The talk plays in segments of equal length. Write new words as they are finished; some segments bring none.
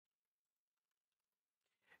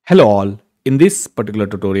Hello all, in this particular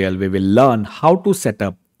tutorial we will learn how to set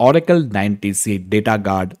up Oracle 90C data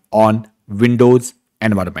guard on Windows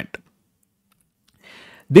environment.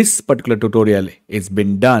 This particular tutorial is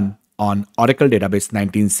been done on Oracle Database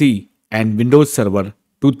 19C and Windows Server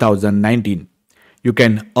 2019. You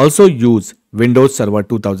can also use Windows Server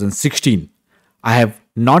 2016. I have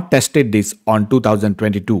not tested this on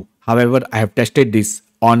 2022. However, I have tested this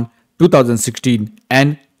on 2016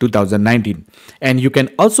 and 2019. And you can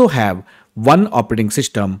also have one operating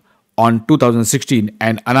system on 2016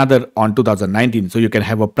 and another on 2019. So you can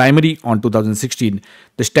have a primary on 2016,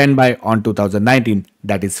 the standby on 2019.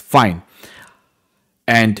 That is fine.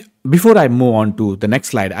 And before I move on to the next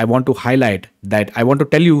slide, I want to highlight that I want to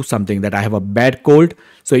tell you something, that I have a bad cold.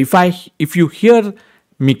 So if you hear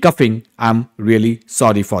me coughing, I'm really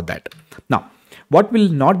sorry for that. Now, what will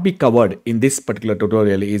not be covered in this particular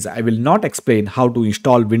tutorial is I will not explain how to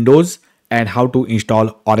install Windows and how to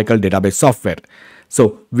install Oracle database software.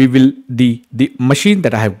 So the machine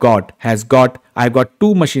that I have got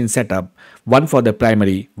two machines set up, one for the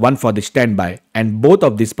primary, one for the standby, and both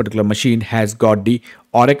of this particular machine has got the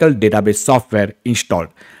Oracle database software installed.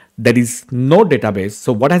 There is no database.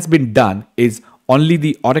 So what has been done is only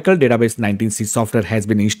the Oracle database 19C software has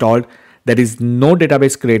been installed. There is no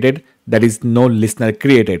database created. There is no listener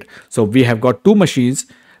created. So we have got two machines.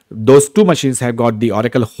 Those two machines have got the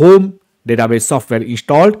Oracle home database software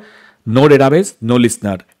installed. No database, no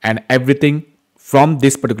listener, and everything from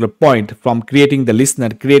this particular point, from creating the listener,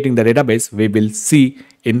 creating the database, we will see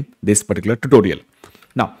in this particular tutorial.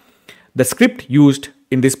 Now, the script used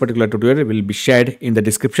in this particular tutorial will be shared in the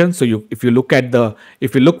description. So if you look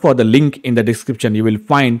for the link in the description, you will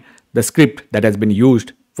find the script that has been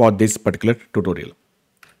used for this particular tutorial.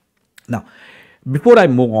 Now, before I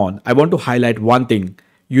move on, I want to highlight one thing.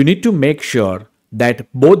 You need to make sure that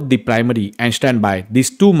both the primary and standby, these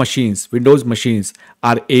two machines, Windows machines,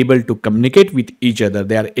 are able to communicate with each other.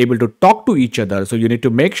 They are able to talk to each other. So you need to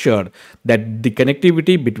make sure that the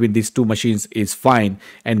connectivity between these two machines is fine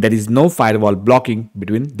and there is no firewall blocking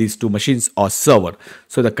between these two machines or server.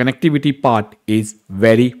 So the connectivity part is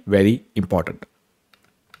very, very important.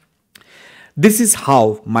 This is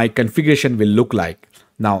how my configuration will look like.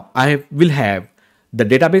 Now I will have the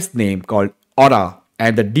database name called Ora,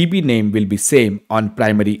 and the DB name will be same on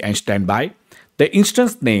primary and standby. The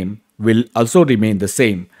instance name will also remain the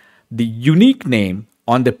same. The unique name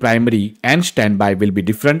on the primary and standby will be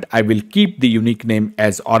different. I will keep the unique name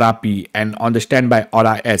as Ora P and on the standby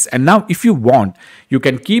Ora S. And now if you want, you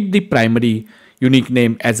can keep the primary unique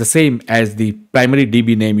name as the same as the primary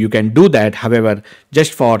DB name. You can do that. However,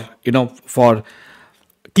 just for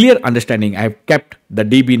clear understanding, I have kept the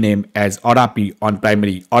DB name as Ora P on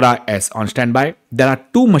primary, Ora S on standby. There are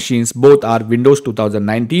two machines, both are Windows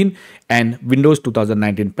 2019 and Windows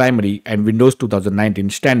 2019 primary and Windows 2019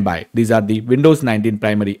 standby. These are the Windows 19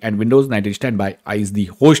 primary and Windows 19 standby is the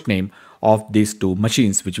host name of these two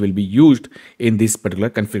machines which will be used in this particular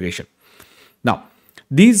configuration. Now,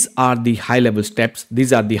 these are the high level steps.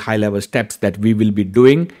 These are the high level steps that we will be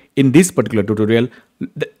doing in this particular tutorial.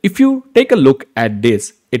 If you take a look at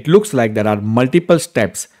this, it looks like there are multiple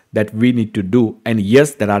steps that we need to do. And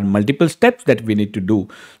yes, there are multiple steps that we need to do.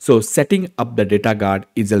 So setting up the data guard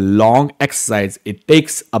is a long exercise. It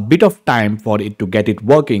takes a bit of time for it to get it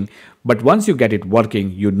working. But once you get it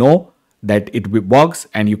working, you know that it works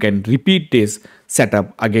and you can repeat this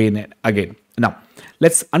setup again and again. Now,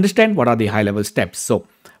 let's understand what are the high level steps. So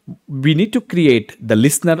we need to create the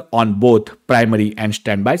listener on both primary and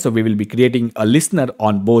standby. So we will be creating a listener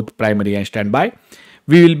on both primary and standby.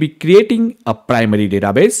 We will be creating a primary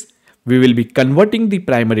database. We will be converting the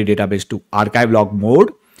primary database to archive log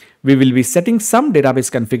mode. We will be setting some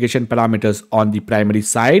database configuration parameters on the primary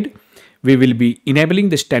side. We will be enabling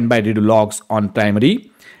the standby redo logs on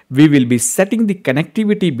primary. We will be setting the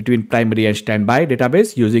connectivity between primary and standby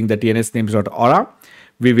database using the tnsnames.ora.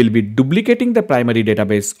 We will be duplicating the primary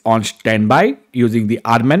database on standby using the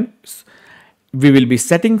rman. We will be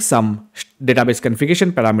setting some database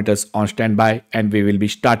configuration parameters on standby, and we will be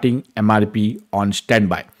starting MRP on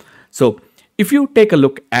standby. So if you take a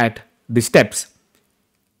look at the steps,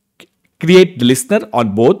 create the listener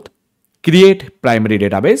on both, create primary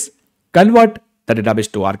database, convert the database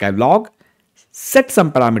to archive log, set some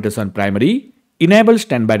parameters on primary, enable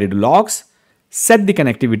standby redo logs, set the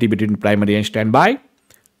connectivity between primary and standby,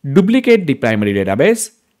 duplicate the primary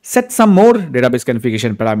database, set some more database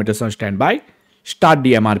configuration parameters on standby, start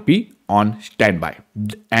the MRP on standby.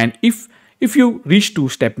 And if you reach to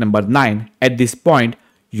step number 9, at this point,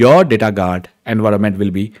 your data guard environment will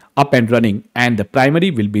be up and running and the primary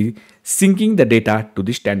will be syncing the data to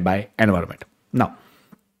the standby environment. Now,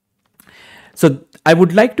 So I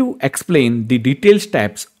would like to explain the detailed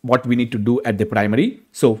steps what we need to do at the primary.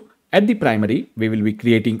 So at the primary, we will be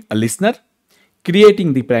creating a listener,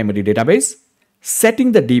 creating the primary database,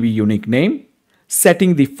 setting the DB unique name,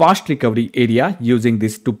 setting the fast recovery area using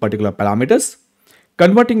these two particular parameters,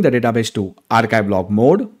 converting the database to archive log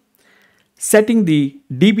mode, setting the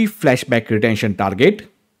DB flashback retention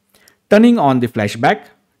target, turning on the flashback,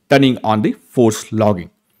 turning on the force logging.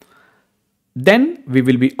 Then we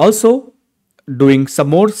will be also doing some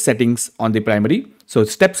more settings on the primary. So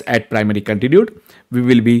steps at primary continued. We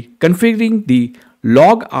will be configuring the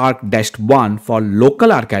log arc-1 for local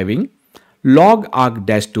archiving, log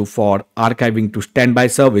arc-2 for archiving to standby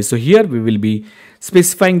service. So here we will be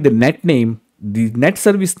specifying the net name, the net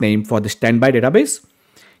service name for the standby database,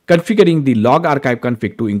 configuring the log archive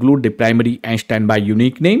config to include the primary and standby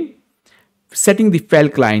unique name, setting the file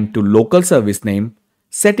client to local service name,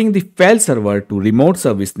 setting the file server to remote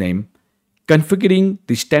service name, configuring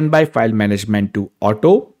the standby file management to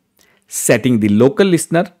auto, setting the local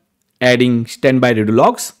listener, adding standby redo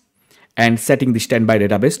logs, and setting the standby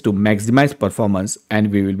database to maximize performance,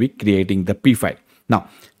 and we will be creating the P file. Now,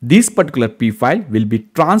 this particular P file will be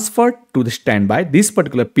transferred to the standby. This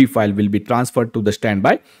particular P file will be transferred to the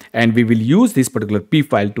standby, and we will use this particular P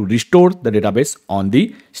file to restore the database on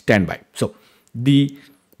the standby. So the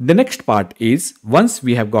next part is, once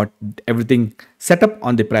we have got everything set up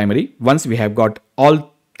on the primary, once we have got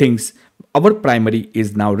all things, our primary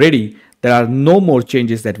is now ready. There are no more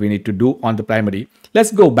changes that we need to do on the primary.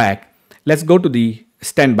 Let's go back. Let's go to the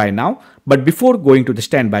standby now. But before going to the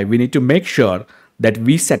standby, we need to make sure that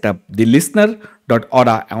we set up the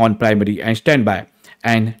listener.ora on primary and standby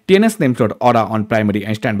and tnsnames.ora on primary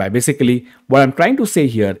and standby. Basically, what I'm trying to say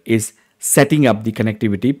here is setting up the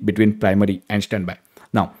connectivity between primary and standby.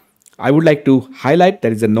 Now, I would like to highlight,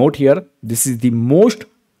 there is a note here. This is the most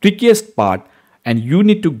trickiest part, and you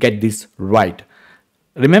need to get this right.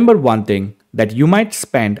 Remember one thing, that you might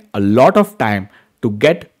spend a lot of time to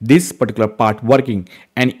get this particular part working,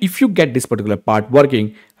 and if you get this particular part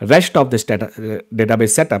working, rest of the database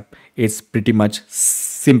setup is pretty much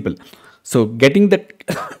simple. So getting the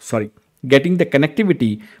getting the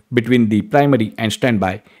connectivity between the primary and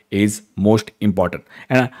standby is most important,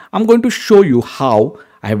 and I'm going to show you how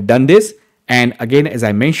I have done this. And again, as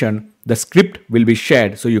I mentioned, the script will be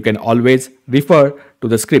shared, so you can always refer to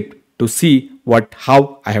the script to see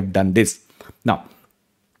how I have done this. Now,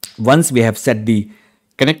 once we have set the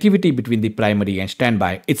connectivity between the primary and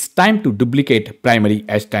standby, it's time to duplicate primary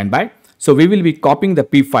as standby. So we will be copying the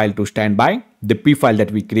P file to standby, the P file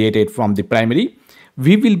that we created from the primary.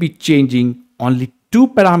 We will be changing only two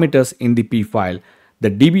parameters in the P file,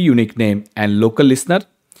 the DB unique name and local listener.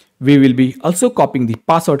 We will be also copying the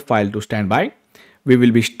password file to standby. We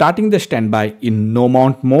will be starting the standby in no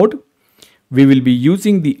mount mode. We will be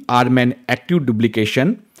using the rman active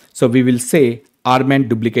duplication. So we will say rman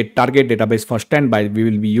duplicate target database for standby. We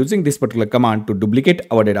will be using this particular command to duplicate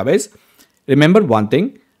our database. Remember one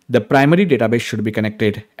thing, the primary database should be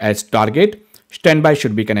connected as target. Standby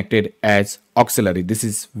should be connected as auxiliary. This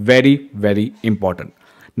is very, very important.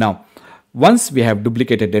 Now, once we have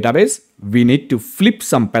duplicated database, we need to flip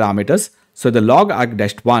some parameters. So the log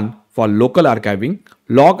arc-1 for local archiving,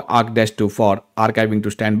 log arc-2 for archiving to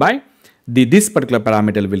standby. This particular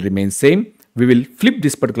parameter will remain same. We will flip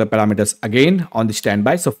this particular parameters again on the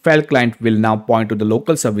standby. So file client will now point to the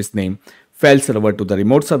local service name, file server to the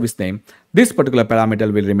remote service name. This particular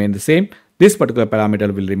parameter will remain the same. This particular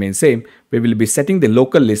parameter will remain same. We will be setting the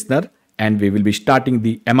local listener, and we will be starting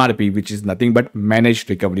the MRP, which is nothing but managed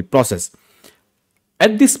recovery process.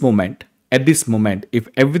 At this moment, if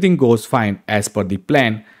everything goes fine as per the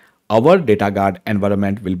plan, our data guard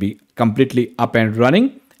environment will be completely up and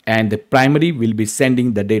running, and the primary will be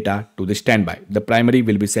sending the data to the standby. The primary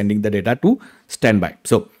will be sending the data to standby.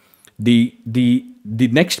 So the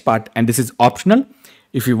next part, and this is optional.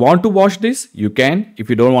 If you want to watch this, you can. If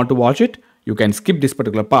you don't want to watch it, you can skip this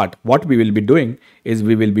particular part. What we will be doing is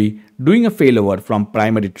we will be doing a failover from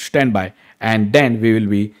primary to standby, and then we will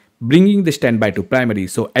be bringing the standby to primary.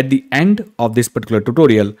 So at the end of this particular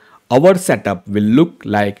tutorial, our setup will look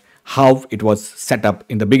like how it was set up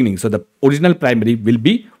in the beginning. So the original primary will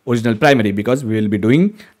be original primary, because we will be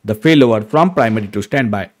doing the failover from primary to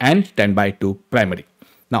standby and standby to primary.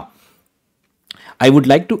 Now, I would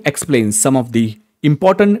like to explain some of the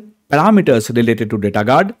important parameters related to data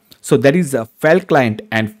guard. So there is a file client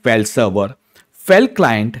and file server. File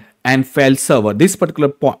client and file server, these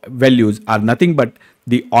particular values are nothing but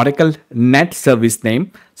the Oracle net service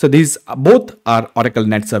name. So these both are Oracle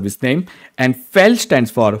net service name, and file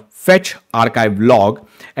stands for fetch archive log,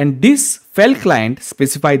 and this file client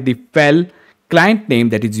specifies the file client name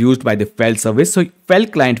that is used by the file service. So file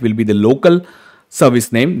client will be the local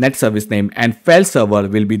service name, net service name, and file server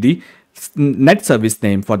will be the net service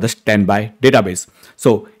name for the standby database.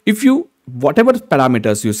 So if you whatever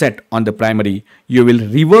parameters you set on the primary, you will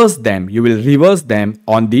reverse them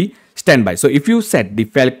on the standby. So if you set the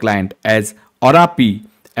file client as aura p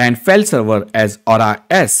and file server as aura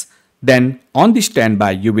s, then on the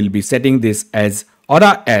standby you will be setting this as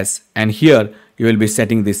aura s, and here you will be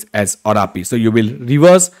setting this as aura p. So you will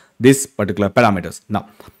reverse this particular parameters. Now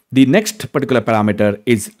the next particular parameter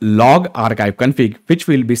is log archive config, which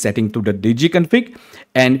we'll be setting to the dgconfig.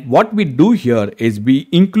 And what we do here is we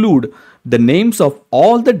include the names of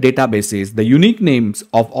all the databases, the unique names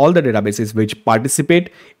of all the databases which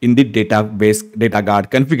participate in the database data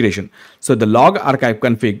guard configuration. So the log archive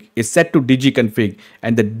config is set to dgconfig,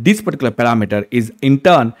 and this particular parameter is in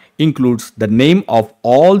turn includes the name of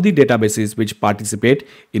all the databases which participate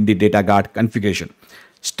in the data guard configuration.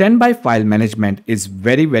 Standby file management is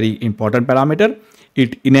very important parameter.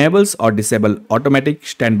 It enables or disable automatic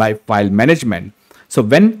standby file management. So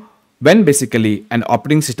when basically an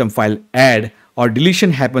operating system file add or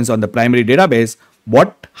deletion happens on the primary database,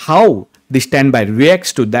 how the standby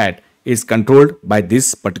reacts to that is controlled by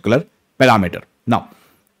this particular parameter. Now,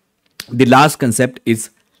 the last concept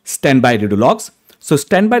is standby redo logs. So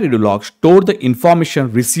standby redo logs store the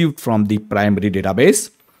information received from the primary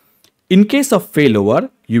database. In case of failover,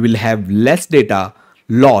 you will have less data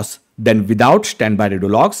loss than without standby redo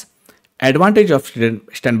logs. Advantage of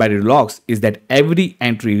standby redo logs is that every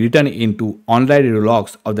entry written into online redo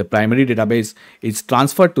logs of the primary database is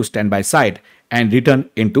transferred to standby side and written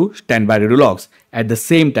into standby redo logs at the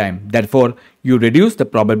same time. Therefore, you reduce the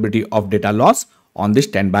probability of data loss on the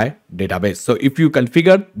standby database. So if you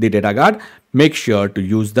configure the data guard, make sure to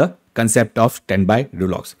use the concept of standby redo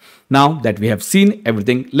logs. Now that we have seen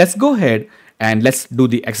everything, let's go ahead and let's do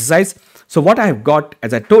the exercise. So what I have got,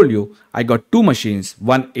 as I told you, I got two machines.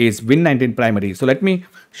 One is Win19 primary. So let me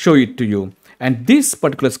show it to you. And this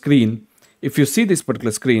particular screen, if you see this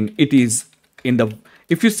particular screen, it is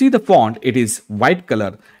if you see the font, it is white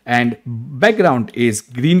color and background is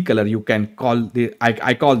green color. You can call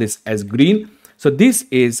I call this as green. So this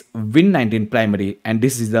is Win19 primary, and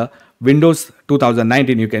this is the Windows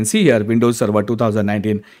 2019. You can see here Windows Server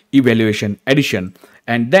 2019 Evaluation Edition.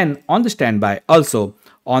 And then on the standby also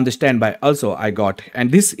I got,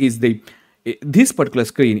 and this is this particular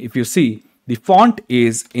screen. If you see, the font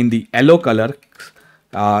is in the yellow color,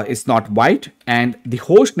 it's not white, and the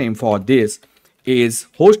host name for this is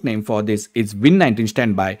Win19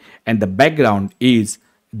 standby, and the background is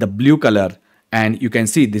the blue color. And you can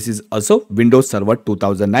see this is also Windows Server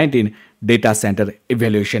 2019 Data Center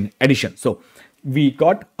Evaluation Edition. So we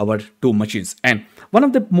got our two machines, and one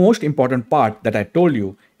of the most important part that I told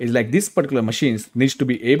you is like this particular machines needs to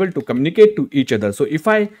be able to communicate to each other. So if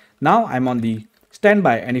now I'm on the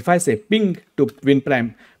standby, and if I say ping to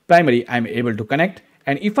primary, I'm able to connect.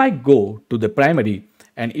 And if I go to the primary,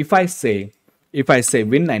 and if I say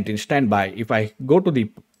Win19 standby, if I go to the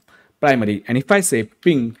primary and if I say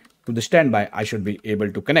ping to the standby, I should be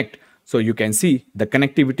able to connect. So you can see the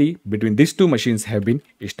connectivity between these two machines have been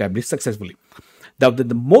established successfully.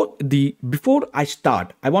 Before I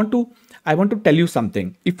start, I want to tell you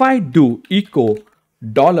something. If I do echo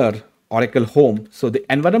 $Oracle home, so the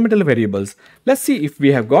environmental variables, let's see if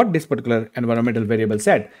we have got this particular environmental variable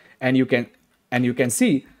set, and you can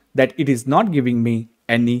see that it is not giving me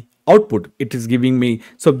any output. It is giving me,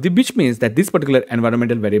 which means that this particular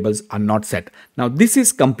environmental variables are not set. Now this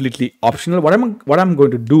is completely optional. What I'm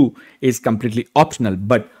going to do is completely optional,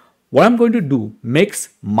 but what I'm going to do makes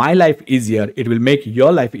my life easier. It will make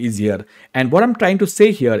your life easier. And what I'm trying to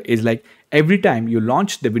say here is like every time you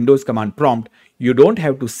launch the Windows command prompt, you don't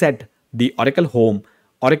have to set the Oracle home,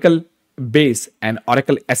 Oracle base, and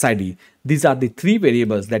Oracle SID. These are the three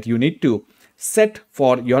variables that you need to set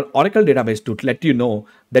for your Oracle database to let you know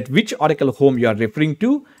that which Oracle home you are referring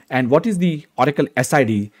to and what is the Oracle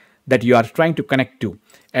SID that you are trying to connect to.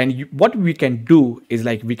 And what we can do is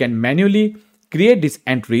like we can manually create these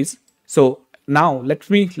entries. So now let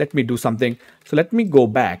me do something. So let me go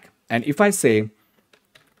back, and if I say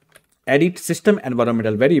edit system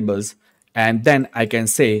environmental variables, and then I can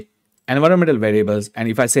say environmental variables, and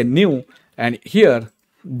if I say new, and here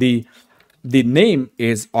the name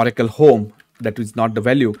is Oracle home, that is not the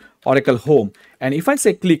value, Oracle home. And if I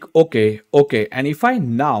say click OK, and if I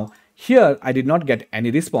now here I did not get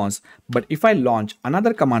any response, but if I launch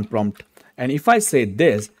another command prompt and if I say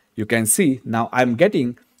this, you can see now I'm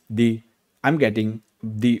getting the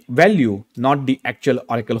value, not the actual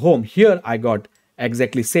Oracle home. Here I got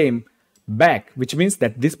exactly same back, which means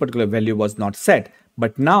that this particular value was not set.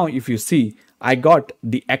 But now if you see, I got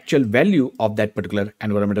the actual value of that particular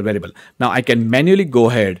environmental variable. Now I can manually go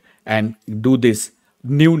ahead and do this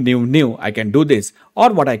new. I can do this,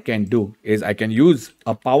 or what I can do is I can use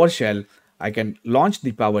a PowerShell. I can launch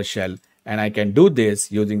the PowerShell and I can do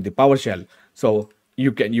this using the PowerShell. So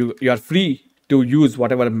you are free to use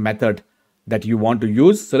whatever method that you want to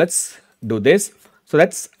use. So let's do this. So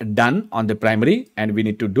that's done on the primary, and we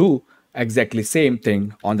need to do exactly same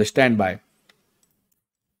thing on the standby.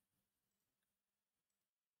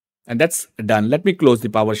 And that's done. Let me close the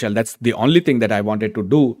PowerShell. That's the only thing that I wanted to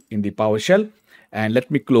do in the PowerShell. And let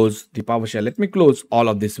me close the PowerShell. Let me close all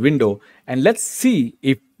of this window, and let's see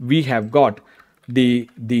if we have got the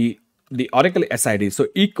Oracle SID. So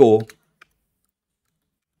echo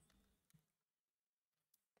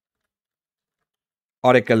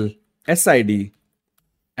Oracle SID,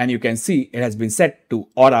 and you can see it has been set to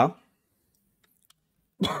Aura.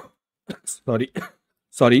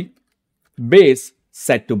 sorry, base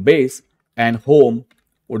set to base, and home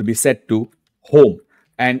would be set to home.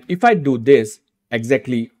 And if I do this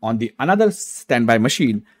exactly on the another standby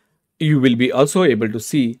machine, you will be also able to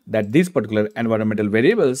see that these particular environmental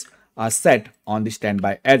variables are set on the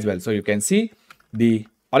standby as well. So you can see the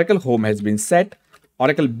Oracle home has been set,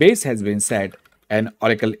 Oracle base has been set, and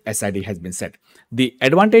Oracle SID has been set. The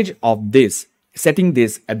advantage of this, setting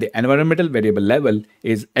this at the environmental variable level,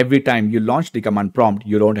 is every time you launch the command prompt,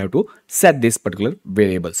 you don't have to set this particular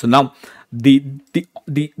variable. So now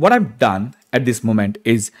what I've done at this moment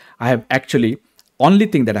is I have actually, only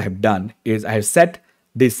thing that I have done is I have set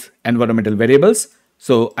this environmental variables.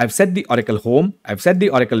 So I've set the Oracle home, I've set the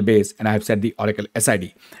Oracle base, and I have set the Oracle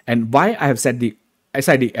SID. And why I have set the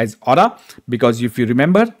SID as Aura? Because if you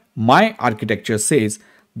remember, my architecture says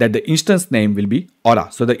that the instance name will be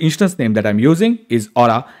Aura. So the instance name that I'm using is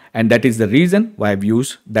Aura, and that is the reason why I've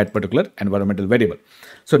used that particular environmental variable.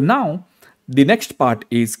 So now the next part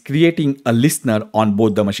is creating a listener on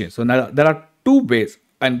both the machines. So now there are two ways.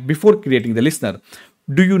 And before creating the listener,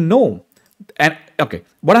 do you know, and okay,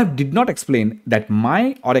 what I did not explain, that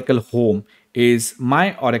my Oracle home is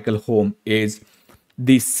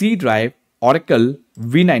the C drive Oracle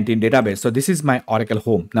V19 database. So this is my Oracle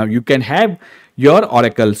home. Now you can have your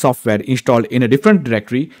Oracle software installed in a different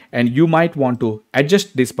directory, and you might want to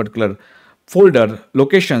adjust this particular folder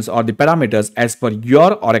locations or the parameters as per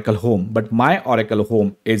your Oracle home. But my Oracle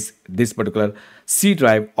home is this particular C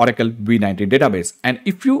drive Oracle V19 database. And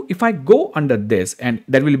if I go under this, and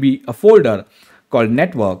there will be a folder called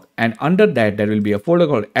network, and under that there will be a folder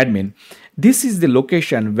called admin. This is the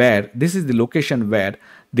location where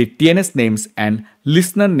the TNS names and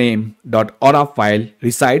listener.ora file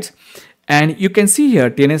resides. And you can see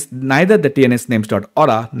here neither the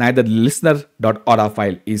tnsnames.ora neither the listener.ora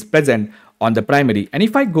file is present on the primary. And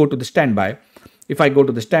if I go to the standby,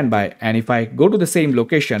 and if I go to the same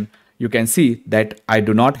location, you can see that I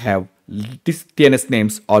do not have this TNS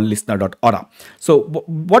names or listener.ora. So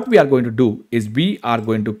what we are going to do is we are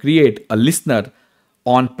going to create a listener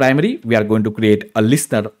on primary. We are going to create a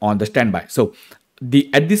listener on the standby. So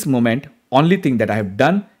at this moment, only thing that I have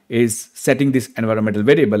done is setting this environmental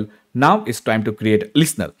variable. Now it's time to create a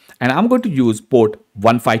listener, and I'm going to use port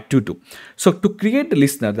 1522. So to create the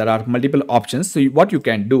listener, there are multiple options. So what you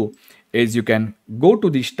can do is you can go to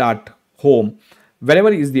the start home,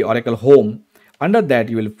 wherever is the Oracle home. Under that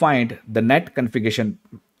you will find the net configuration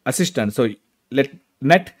assistant. So let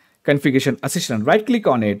net configuration assistant, right click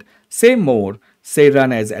on it, say more, say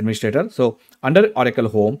run as administrator. So under Oracle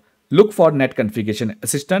home, look for net configuration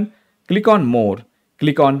assistant, click on more,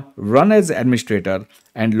 click on run as administrator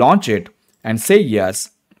and launch it and say yes.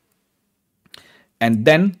 And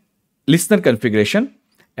then listener configuration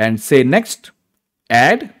and say next,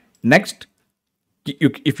 add, next.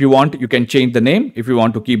 If you want, you can change the name. If you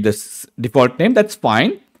want to keep this default name, that's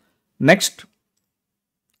fine. Next,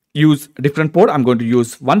 use a different port. I'm going to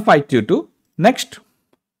use 1522. Next.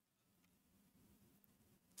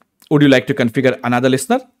 Would you like to configure another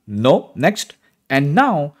listener? No. Next. And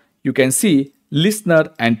now you can see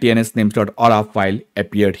listener and tnsnames.ora file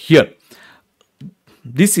appeared here.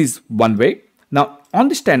 This is one way. Now on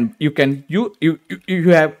the stand, you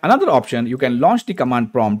have another option. You can launch the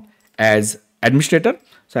command prompt as administrator.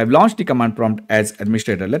 So I've launched the command prompt as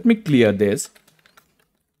administrator. Let me clear this.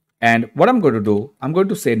 And what I'm going to do, I'm going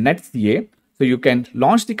to say netca. So you can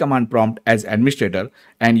launch the command prompt as administrator,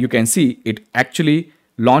 and you can see it actually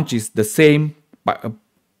launches the same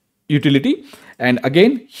utility. And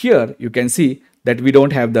again, here you can see that we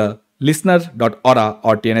don't have the listener.ora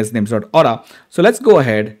or tnsnames.ora. So let's go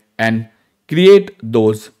ahead and create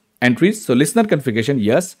those entries. So listener configuration,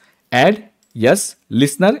 yes. add, yes,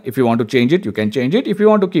 listener. If you want to change it, you can change it. If you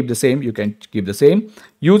want to keep the same, you can keep the same.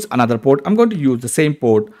 Use another port. I'm going to use the same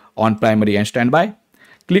port on primary and standby.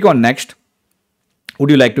 Click on next. Would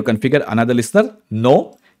you like to configure another listener?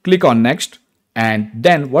 No. Click on next. And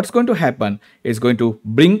then what's going to happen is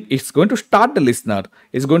it's going to start the listener.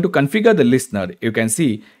 It's going to configure the listener. You can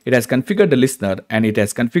see it has configured the listener and it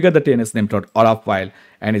has configured the tnsnames.ora file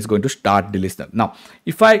and it's going to start the listener. Now,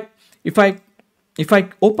 if I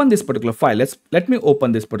open this particular file, let me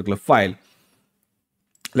open this particular file.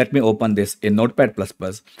 Let me open this in Notepad++,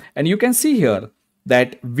 and you can see here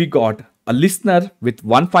that we got a listener with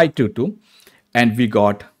 1522 and we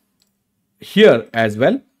got here as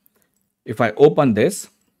well. If I open this,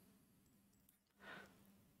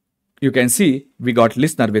 you can see we got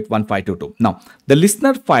listener with 1522. Now, the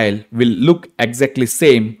listener file will look exactly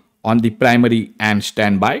same on the primary and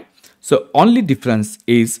standby. So only difference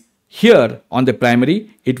is here on the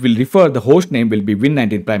primary, it will refer the host name will be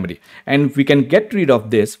Win19 primary. And we can get rid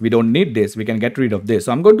of this. We don't need this. We can get rid of this.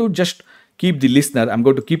 So I'm going to just keep the listener. I'm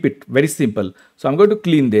going to keep it very simple. So I'm going to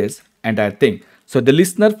clean this entire thing. So the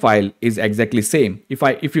listener file is exactly same.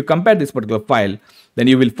 If you compare this particular file, then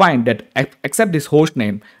you will find that except this host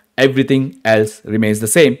name, everything else remains the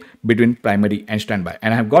same between primary and standby.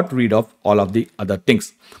 And I have got rid of all of the other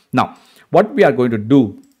things. Now, what we are going to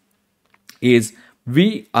do is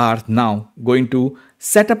we are now going to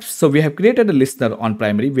set up. So we have created a listener on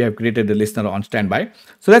primary. We have created a listener on standby.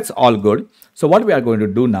 So that's all good. So what we are going to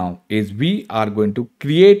do now is we are going to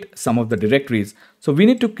create some of the directories. So we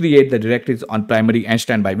need to create the directories on primary and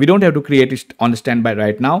standby. We don't have to create it on standby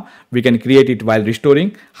right now. We can create it while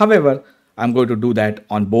restoring. However, I'm going to do that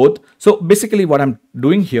on both. So basically what I'm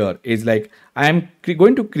doing here is like I'm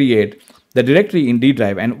going to create the directory in D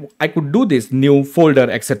drive, and I could do this new folder,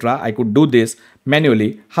 etc. I could do this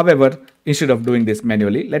manually. However, instead of doing this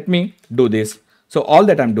manually, let me do this. So all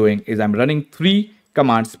that I'm doing is I'm running 3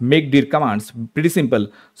 commands, make dir commands, pretty simple.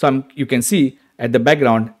 So you can see at the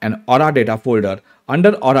background an aura data folder.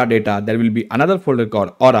 Under aura data, there will be another folder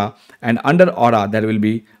called aura, and under aura, there will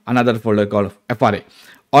be another folder called FRA.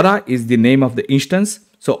 Aura is the name of the instance.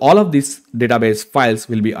 So all of these database files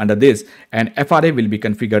will be under this and FRA will be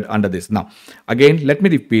configured under this. Now, again, let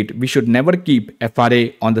me repeat, we should never keep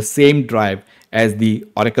FRA on the same drive as the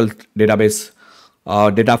Oracle database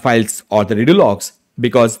data files or the redo logs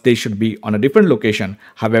because they should be on a different location.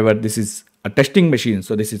 However, this is a testing machine,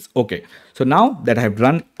 so this is okay. So now that I have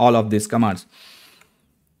run all of these commands,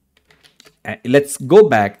 let's go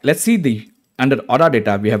back. Let's see the under aura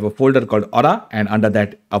data, we have a folder called aura and under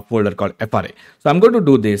that a folder called FRA. So I'm going to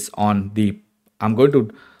do this on the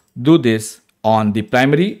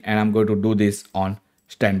primary and I'm going to do this on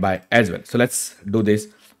standby as well. So let's do this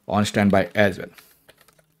on standby as well.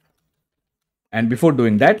 And before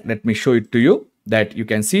doing that, let me show it to you that you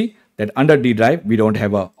can see that under D drive, we don't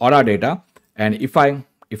have a aura data. And if I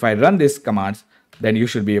run these commands, then you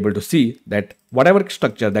should be able to see that whatever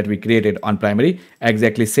structure that we created on primary,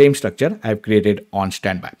 exactly same structure I have created on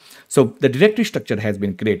standby. So the directory structure has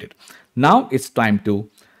been created. Now it's time to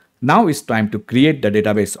create the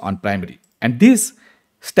database on primary. And this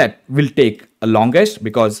step will take a longest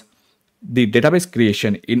because the database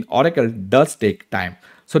creation in Oracle does take time.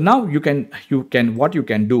 So now you can what you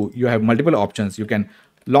can do, you have multiple options. You can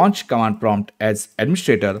launch command prompt as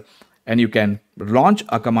administrator and you can launch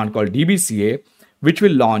a command called dbca, which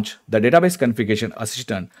will launch the database configuration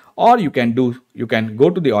assistant, or you can go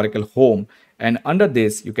to the Oracle home and under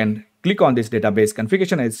this you can click on this database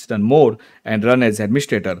configuration assistant more and run as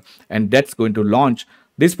administrator, and that's going to launch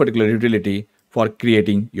this particular utility for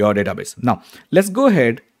creating your database. Now let's go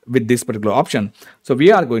ahead with this particular option. So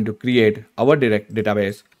we are going to create our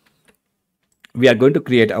database.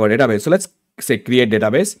 So let's say create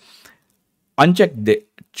database, uncheck the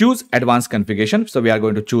choose advanced configuration. So we are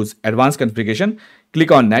going to choose advanced configuration,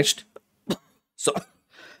 click on next. So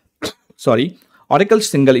sorry, Oracle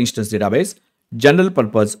single instance database, general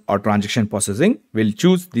purpose or transaction processing. We'll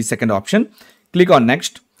choose the second option, click on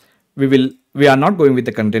next. We are not going with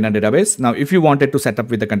the container database. Now if you wanted to set up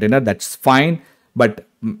with the container, that's fine, but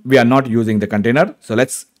we are not using the container. So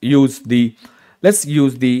let's use the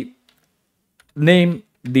name,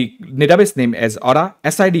 the database name as aura,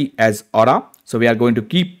 SID as aura. So we are going to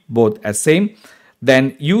keep both as same.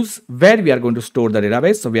 Then use where we are going to store the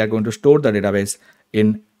database. So we are going to store the database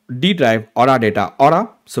in D drive aura data aura.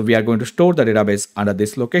 So we are going to store the database under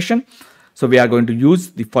this location. So we are going to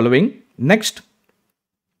use the following. Next,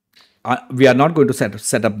 we are not going to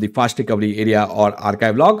set up the fast recovery area or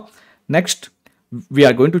archive log. Next, we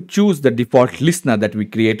are going to choose the default listener that we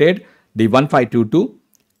created, the 1522.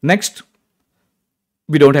 Next,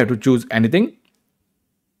 We don't have to choose anything.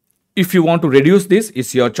 If you want to reduce this,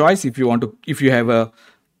 it's your choice. If you have a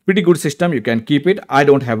pretty good system, you can keep it. I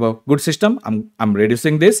don't have a good system. I'm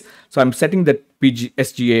reducing this. So I'm setting the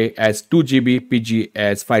SGA as 2 GB, PG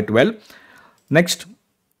as 512. Next,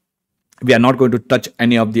 we are not going to touch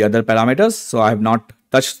any of the other parameters. So I have not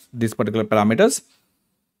touched these particular parameters.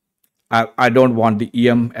 I don't want the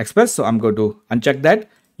EM Express, so I'm going to uncheck that.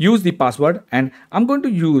 Use the password, and I'm going to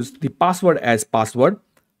use the password as password.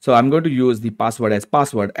 So I'm going to use the password as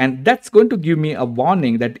password, and that's going to give me a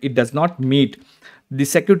warning that it does not meet the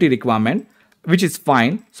security requirement, which is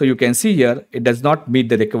fine. So you can see here, it does not meet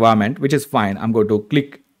the requirement, which is fine. I'm going to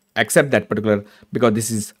click accept that particular, because this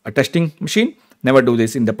is a testing machine. Never do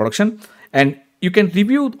this in the production. And you can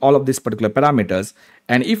review all of these particular parameters,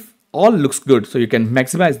 and if all looks good, so you can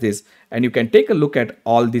maximize this and you can take a look at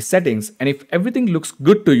all these settings, and if everything looks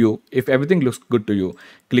good to you,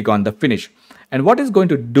 click on the finish. And what is going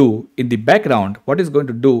to do in the background, what is going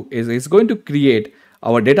to do is it's going to create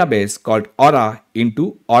our database called Aura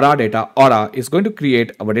into Aura data. Aura is going to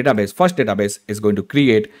create our database. First database is going to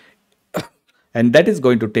create, and that is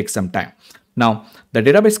going to take some time. Now, the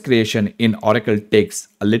database creation in Oracle takes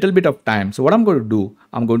a little bit of time. So what I'm going to do,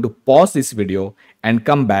 I'm going to pause this video and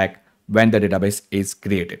come back when the database is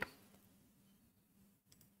created.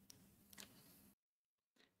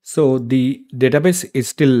 So the database is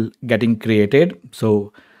still getting created.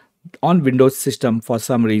 So on Windows system, for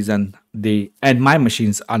some reason, and my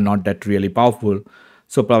machines are not that really powerful.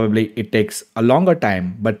 So probably it takes a longer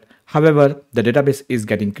time, but however, the database is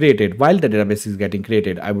getting created. While the database is getting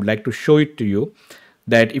created, I would like to show it to you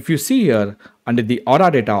that if you see here under the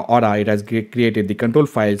Aura data, Aura, it has created the control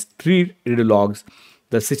files, 3 redo logs,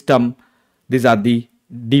 the system. These are the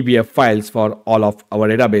DBF files for all of our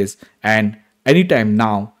database. And anytime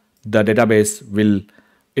now, the database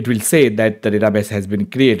will say that the database has been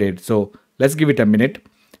created. So let's give it a minute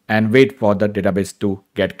and wait for the database to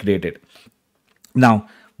get created. Now,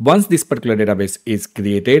 once this particular database is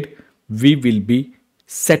created, we will be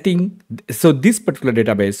setting, so this particular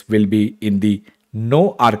database will be in the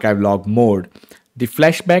no archive log mode. The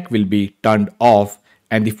flashback will be turned off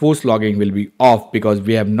and the force logging will be off, because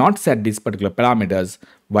we have not set these particular parameters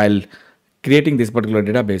while creating this particular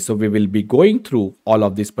database. So we will be going through all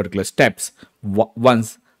of these particular steps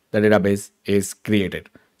once the database is created.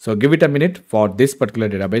 So give it a minute for this particular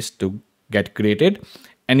database to get created.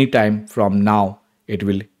 Anytime from now, it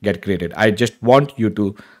will get created. I just want you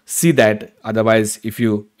to see that. Otherwise, if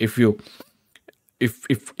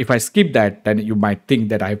I skip that, then you might think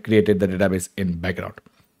that I have created the database in background,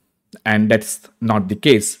 and that's not the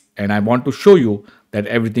case. And I want to show you that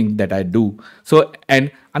everything that I do. So, and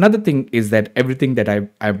another thing is that everything that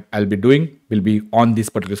I'll be doing will be on this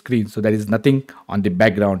particular screen. So there is nothing on the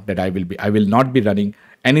background that I will not be running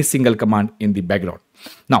any single command in the background.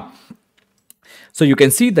 Now, so you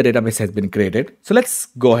can see the database has been created. So let's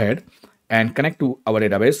go ahead and connect to our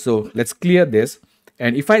database. So let's clear this.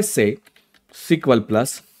 And if I say SQL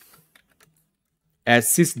plus as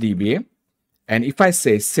sysdba, and if I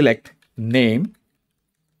say select name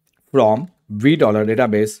from v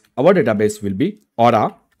 $database, our database will be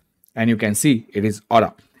Aura, and you can see it is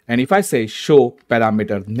Aura. And if I say show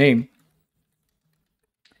parameter name,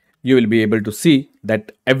 you will be able to see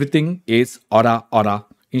that everything is Aura, Aura,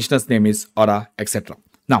 instance name is Aura, etc.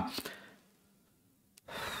 Now,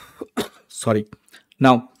 sorry.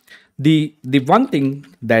 Now, the one thing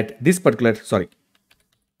that this particular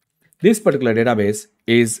database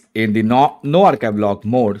is in the no archive log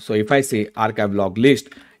mode. So if I say archive log list,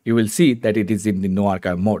 you will see that it is in the no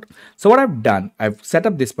archive mode. So what I've done, I've set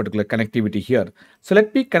up this particular connectivity here. So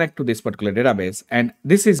let me connect to this particular database. And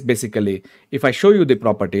this is basically, if I show you the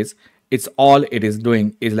properties, it's all it is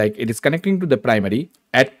doing is like it is connecting to the primary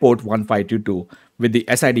at port 1522 with the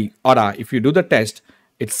SID Aura. If you do the test,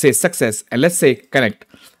 it says success, and let's say connect.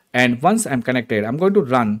 And once I'm connected, I'm going to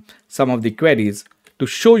run some of the queries to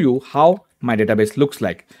show you how my database looks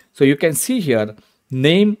like. So you can see here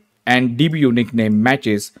name and DB unique name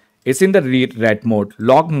matches. It's in the read write mode.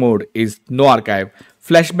 Log mode is no archive.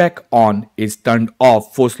 Flashback on is turned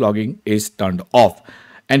off. Force logging is turned off.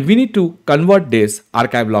 And we need to convert this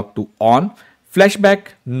archive log to on, flashback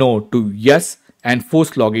no to yes, and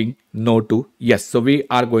force logging no to yes. So we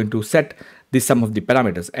are going to set this some of the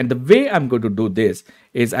parameters. And the way I'm going to do this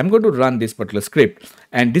is I'm going to run this particular script,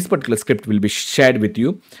 and this particular script will be shared with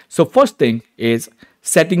you. So first thing is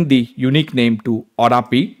setting the unique name to Aura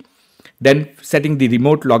P, then setting the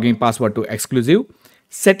remote login password to exclusive,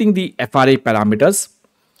 setting the FRA parameters,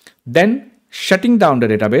 then shutting down the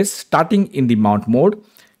database, starting in the mount mode,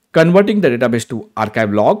 converting the database to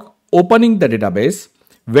archive log, opening the database,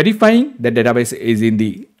 verifying the database is in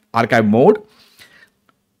the archive mode,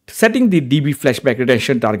 setting the DB flashback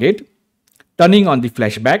retention target, turning on the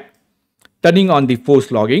flashback, turning on the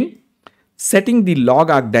force logging, setting the log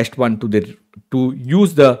arc dash 1 to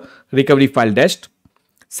use the recovery file dash,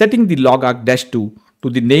 setting the log arc dash 2 to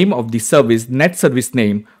the name of the service net service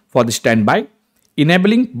name for the standby,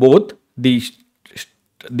 enabling both the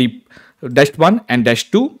dash 1 and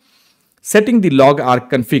dash 2, setting the log arc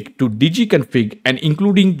config to dg config and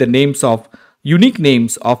including the names of unique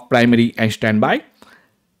names of primary and standby,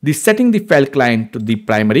 the setting the file client to the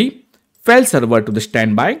primary, file server to the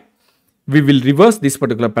standby. We will reverse these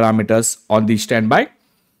particular parameters on the standby,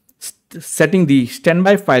 setting the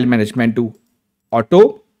standby file management to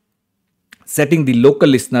auto, setting the local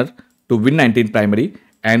listener to Win19 primary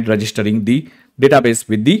and registering the database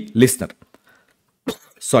with the listener.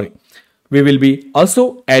 Sorry. We will be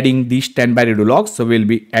also adding the standby redo logs. So we will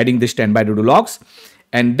be adding the standby redo logs,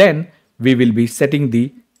 and then we will be setting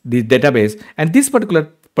the database, and this particular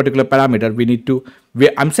parameter we need to,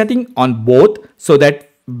 I'm setting on both so that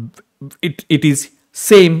it is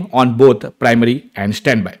same on both primary and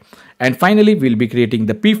standby. And finally, we'll be creating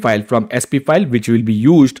the P file from SP file, which will be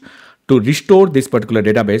used to restore this particular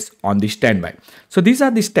database on the standby. So these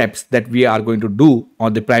are the steps that we are going to do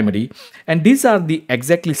on the primary, and these are the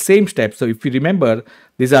exactly same steps. So if you remember,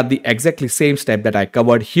 these are the exactly same step that I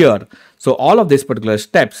covered here. So all of these particular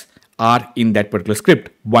steps are in that particular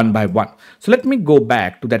script one by one. So let me go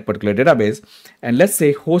back to that particular database, and let's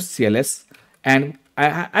say host CLS, and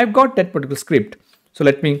I've got that particular script. So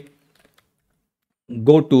let me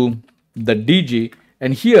go to the DG,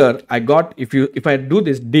 and here I got, if I do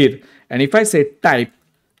this dir, and if I say type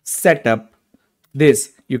setup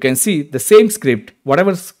this, you can see the same script,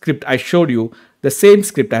 whatever script I showed you, the same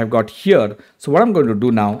script I have got here. So what I'm going to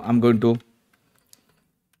do now, I'm going to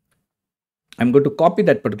copy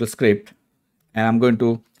that particular script, and I'm going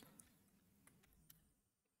to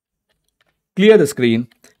clear the screen,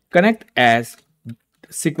 connect as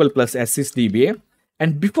SQL plus S6DBA.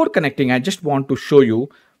 And before connecting, I just want to show you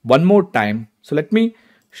one more time. So let me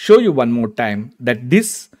show you one more time that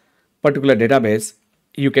this particular database,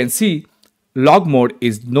 you can see log mode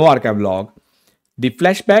is no archive log, the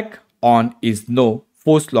flashback on is no,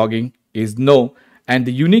 force logging is no, and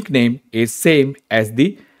the unique name is same as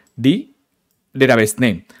the database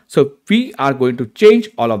name. So we are going to change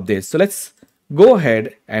all of this. So let's go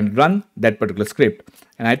ahead and run that particular script.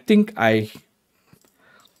 And I think I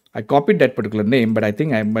copied that particular name, but I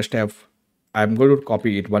think I'm going to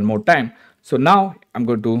copy it one more time. So now I'm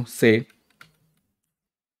going to say,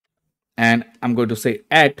 and I'm going to say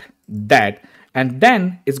at that, and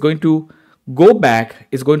then it's going to go back,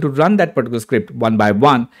 it's going to run that particular script one by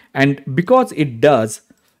one. And because it does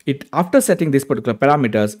it, after setting these particular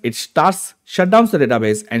parameters, it shutdowns the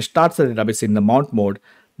database and starts the database in the mount mode.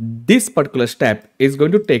 This particular step is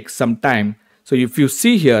going to take some time. So if you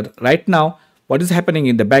see here right now, what is happening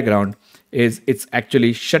in the background is it's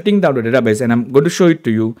actually shutting down the database, and I'm going to show it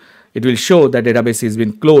to you. It will show that database has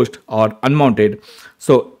been closed or unmounted.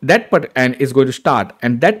 So that part and is going to start,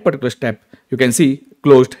 and that particular step you can see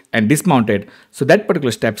closed and dismounted. So that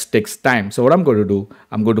particular step takes time. So what I'm going to do,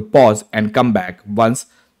 I'm going to pause and come back once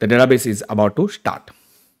the database is about to start.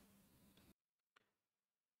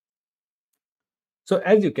 So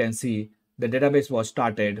as you can see, the database was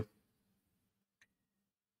started,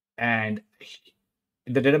 and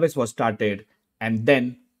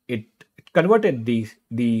then it converted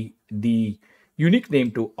the unique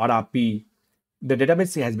name to RRP. The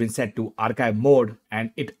database has been set to archive mode,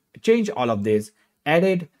 and it changed all of this,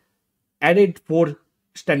 added 4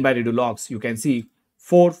 standby redo logs. You can see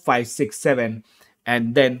 4, 5, 6, 7,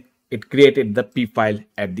 and then it created the P file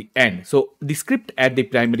at the end. So the script at the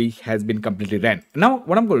primary has been completely ran. Now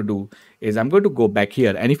what I'm going to do is I'm going to go back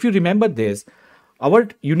here, and if you remember this, our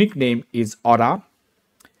unique name is aura,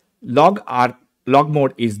 log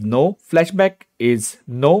mode is no, flashback is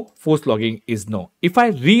no, force logging is no. If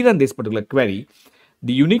I rerun this particular query,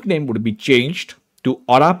 the unique name would be changed to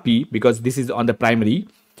aura P because this is on the primary.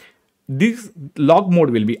 This log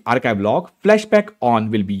mode will be archive log, flashback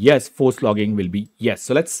on will be yes, force logging will be yes.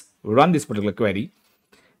 So let's run this particular query,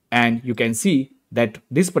 and you can see that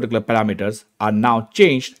these particular parameters are now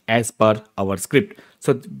changed as per our script.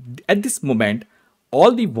 So at this moment,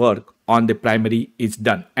 all the work on the primary is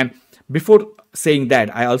done. And before saying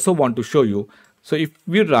that, I also want to show you. So if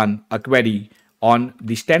we run a query on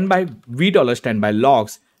the standby $standby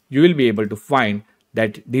logs, you will be able to find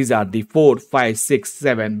that these are the 4, 5, 6,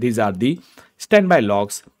 7. These are the standby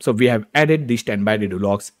logs. So we have added the standby redo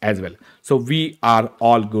logs as well. So we are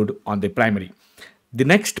all good on the primary. the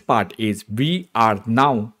next part is we are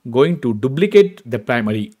now going to duplicate the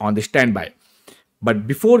primary on the standby. But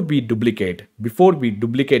before we duplicate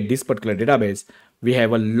this particular database, we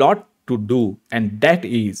have a lot to do, and that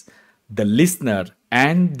is the listener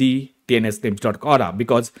and the tnsnames.ora,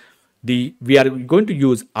 because we are going to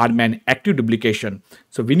use rman active duplication.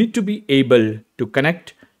 So we need to be able to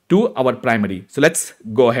connect to our primary. So let's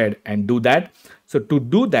go ahead and do that. So to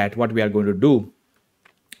do that, what we are going to do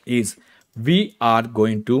is going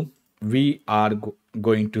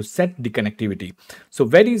to set the connectivity. So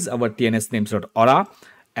where is our tnsnames.ora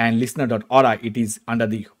and listener.ora? It is under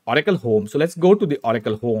the Oracle home. So let's go to the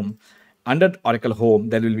Oracle home. Under Oracle home,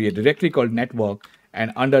 there will be a directory called network,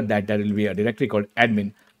 and under that there will be a directory called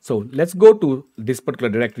admin. So let's go to this particular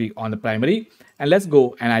directory on the primary, and let's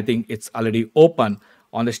go, and I think it's already open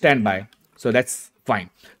on the standby. So that's fine.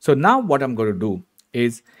 So now what I'm going to do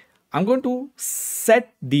is I'm going to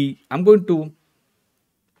set the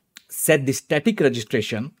static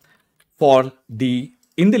registration for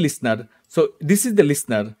in the listener. So this is the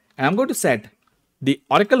listener, and I'm going to set the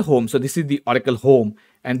Oracle home. So this is the Oracle home,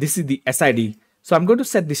 and this is the SID. So I'm going to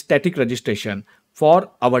set the static registration for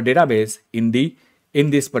our database in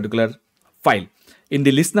this particular file, in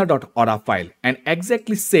the listener.ora file, and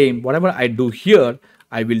exactly same whatever I do here,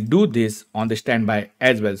 I will do this on the standby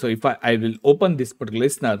as well. So if I will open this particular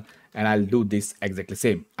listener, and I'll do this exactly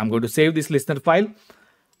same. I'm going to save this listener file.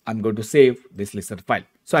 I'm going to save this listener file.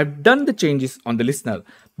 So I've done the changes on the listener,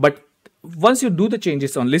 but once you do the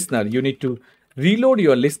changes on listener, you need to reload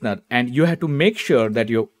your listener, and you have to make sure that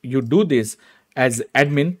you do this as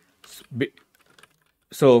admin.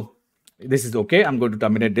 So this is okay. I'm going to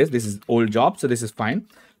terminate this. This is old job, so this is fine.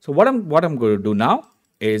 So what I'm going to do now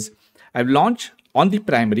is I've launched on the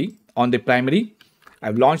primary.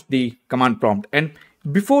 I've launched the command prompt, and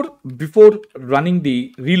before running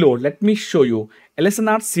the reload, let me show you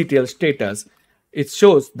lsnr.ctl status. It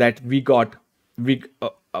shows that we got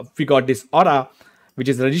this aura which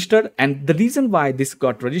is registered, and the reason why this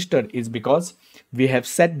got registered is because we have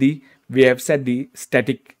set the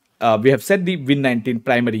static we have set the win19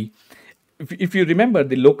 primary. If you remember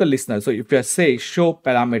the local listener, so if you say show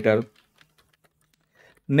parameter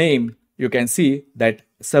name, you can see that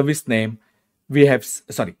service name we have,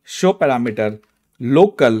 show parameter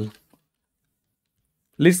local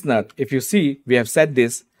listener. If you see, we have set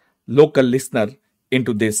this local listener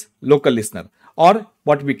into this local listener. Or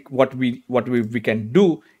what we can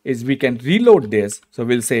do is we can reload this. So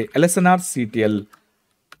we'll say lsnr.ctl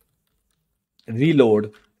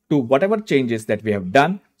reload to whatever changes that we have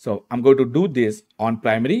done. So I'm going to do this on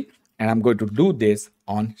primary, and I'm going to do this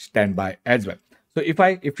on standby as well. So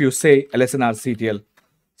if you say lsnr.ctl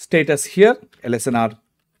status here,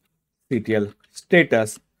 lsnr.ctl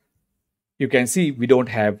status, you can see we don't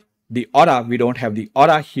have the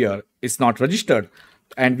aura. Here. It's not registered,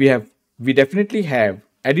 and we definitely have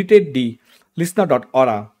edited the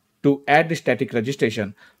listener.ora to add the static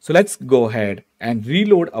registration. So let's go ahead and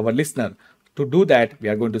reload our listener. To do that, we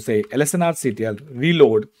are going to say lsnr.ctl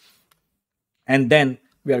reload, and then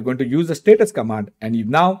we are going to use the status command, and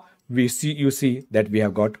now you see that we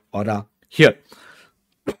have got aura here.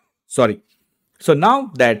 Sorry. So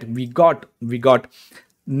now that we got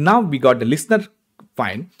the listener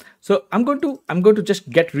fine. So I'm going to just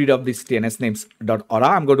get rid of this tnsnames.ora.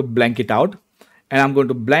 I'm going to blank it out, and I'm going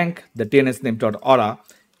to blank the tnsnames.ora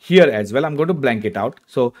here as well. I'm going to blank it out.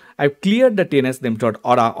 So I've cleared the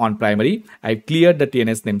tnsnames.ora on primary. I've cleared the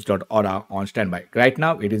tnsnames.ora on standby. Right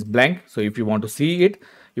now it is blank. So if you want to see it,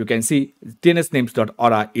 you can see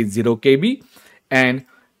tnsnames.ora is 0 KB, and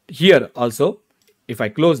here also if I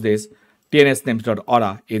close this,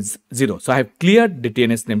 tnsnames.ora is 0. So I have cleared the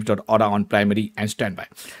tnsnames.ora on primary and standby.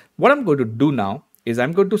 What I'm going to do now is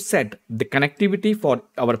I'm going to set the connectivity for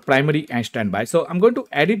our primary and standby. So I'm going to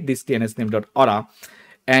edit this tnsnames.ora,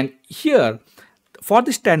 and here for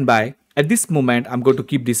the standby at this moment I'm going to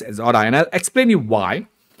keep this as aura, and I'll explain you why.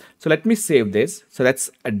 So let me save this. So that's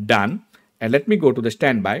done, and let me go to the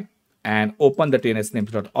standby and open the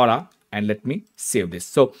tnsnames.ora, and let me save this.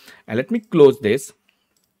 So and let me close this,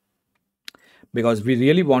 because we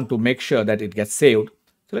really want to make sure that it gets saved.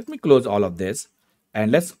 So let me close all of this,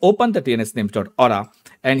 and let's open the tnsnames.ora.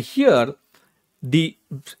 And here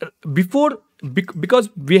because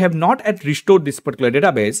we have not yet restored this particular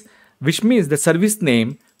database, which means the service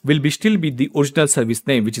name will still be the original service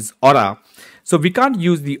name, which is aura. So we can't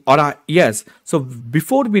use the aura. Yes. So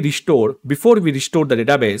before we restore the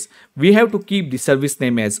database, we have to keep the service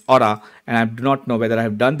name as aura. And I do not know whether I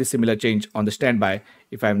have done the similar change on the standby.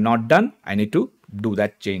 If I have not done, I need to do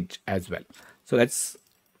that change as well. So let's,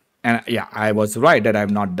 and yeah, I was right that I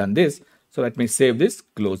have not done this. So let me save this,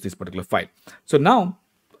 close this particular file. So now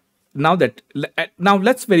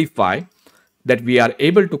let's verify that we are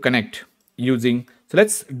able to connect using, so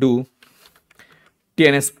let's do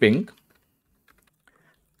TNS ping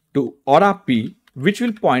to aura p, which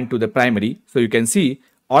will point to the primary. So you can see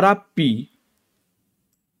aura p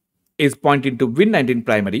is pointing to Win19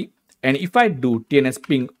 primary, and if I do TNS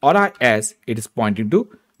ping aura s, it is pointing to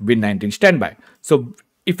Win19 standby. So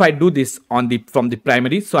if I do this from the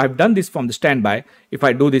primary, so I've done this from the standby. If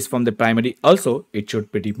I do this from the primary also, it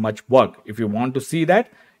should pretty much work. If you want to see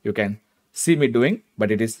that, you can see me doing, but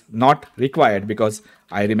it is not required because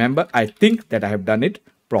I think that I have done it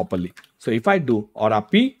properly. So if I do aura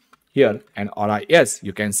p here and aura s,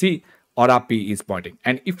 you can see aura p is pointing.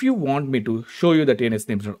 And if you want me to show you the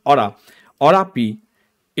tnsnames.ora, aura p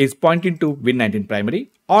is pointing to Win19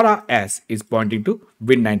 primary, aura s is pointing to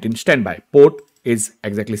Win19 standby. Port is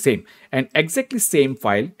exactly same, and exactly same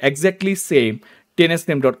file, exactly same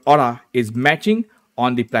tnsname.ora is matching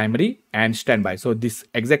on the primary and standby. So this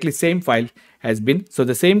exactly same file has been, so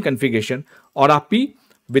the same configuration, aura p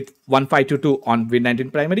with 1522 on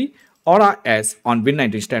Win19 primary, aura s on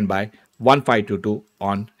Win19 standby, 1522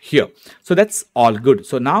 on here. So that's all good.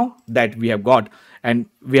 So now that we have got and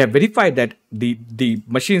we have verified that the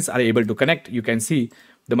machines are able to connect, you can see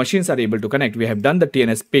the machines are able to connect. We have done the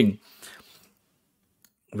TNS ping.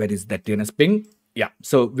 Where is that TNS ping? Yeah,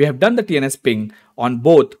 so we have done the TNS ping on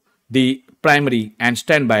both the primary and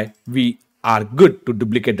standby. We are good to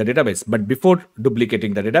duplicate the database, but before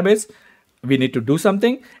duplicating the database, we need to do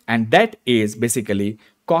something, and that is basically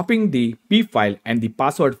copying the p file and the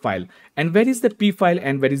password file. And where is the p file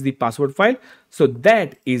and where is the password file? So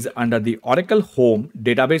that is under the Oracle home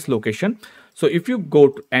database location. So if you go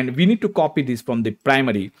to, and we need to copy this from the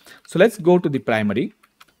primary. So let's go to the primary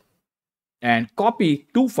and copy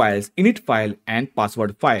two files, init file and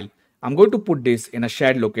password file. I'm going to put this in a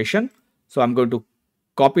shared location. So I'm going to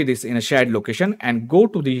copy this in a shared location and go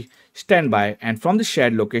to the standby, and from the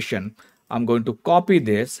shared location, I'm going to copy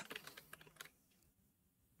this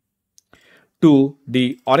to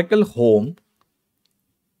the Oracle home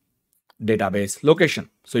database location.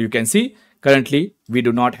 So you can see currently we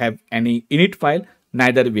do not have any init file,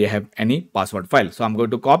 neither we have any password file. So I'm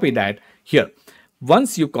going to copy that here.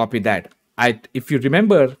 Once you copy that, if you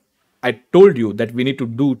remember, I told you that we need to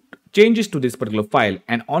do changes to this particular file,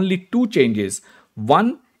 and only two changes.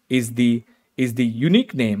 One is the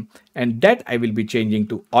unique name, and that I will be changing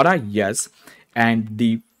to aura yes, and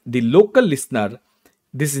the local listener,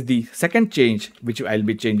 this is the second change which I'll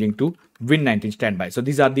be changing to Win19 standby. So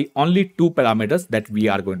these are the only two parameters that we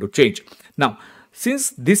are going to change. Now, since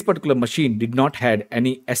this particular machine did not had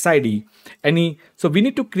any SID, so we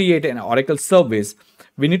need to create an Oracle service.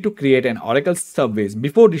 We need to create an Oracle service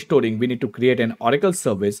before restoring. We need to create an Oracle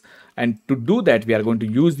service, and to do that, we are going to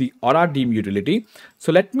use the aura dim utility.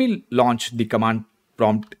 So let me launch the command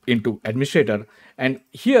prompt into administrator, and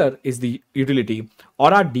here is the utility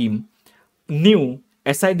aura dim new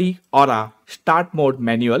SID aura start mode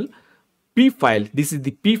manual p file. This is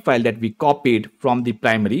the p file that we copied from the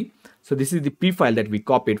primary. So this is the p file that we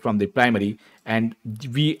copied from the primary, and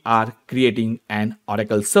we are creating an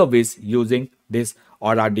Oracle service using this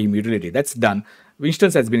aura dim utility. That's done.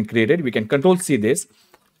 Instance has been created. We can control C this.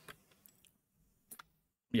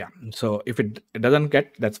 Yeah, so if it doesn't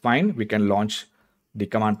get, that's fine. We can launch the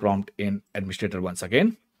command prompt in administrator once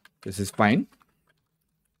again. This is fine.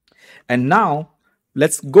 And now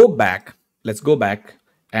let's go back.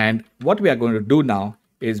 And what we are going to do now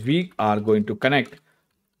is we are going to connect.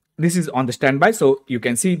 This is on the standby. So you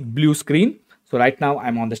can see blue screen. So right now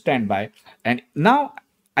I'm on the standby, and now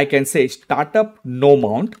I can say startup no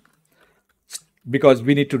mount, because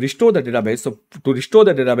we need to restore the database. So to restore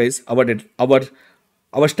the database,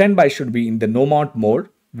 our standby should be in the no mount mode.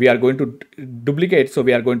 We are going to duplicate. So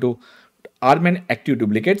we are going to rman active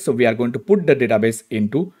duplicate. So we are going to put the database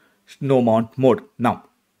into no mount mode now.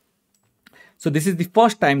 So this is the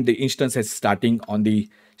first time the instance is starting on the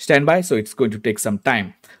standby. So it's going to take some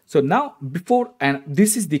time. So now before, and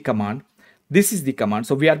this is the command.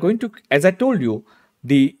 So we are going to, as I told you,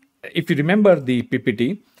 if you remember the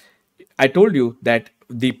PPT, I told you that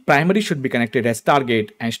the primary should be connected as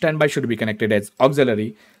target and standby should be connected as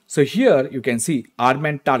auxiliary. So here you can see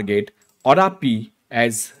rman target aura p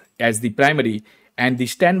as the primary, and the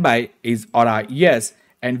standby is aura yes,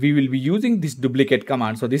 and we will be using this duplicate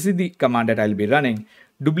command. So this is the command that I'll be running.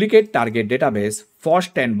 Duplicate target database for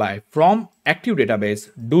standby from active database,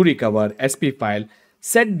 do recover sp file,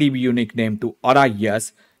 set db unique name to aura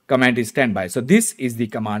yes, command is standby. So this is the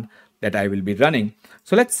command that I will be running.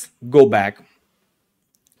 So let's go back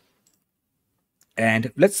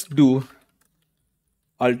and let's do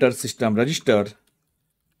alter system register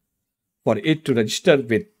for it to register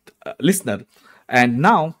with listener. And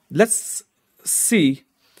now let's see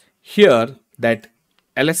here that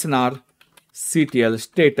listener CTL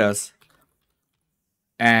status,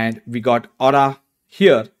 and we got aura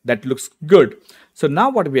here. That looks good. So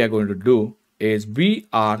now what we are going to do is we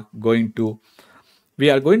are going to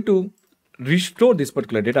restore this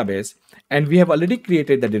particular database, and we have already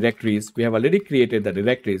created the directories.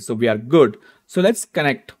 So we are good. So let's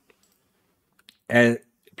connect uh,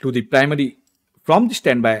 to the primary from the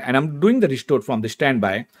standby, and I'm doing the restore from the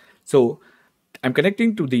standby. So I'm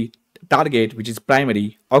connecting to the target, which is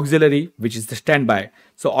primary, auxiliary, which is the standby.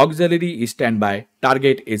 So auxiliary is standby,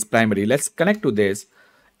 target is primary. Let's connect to this,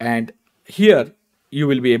 and here you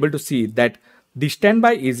will be able to see that the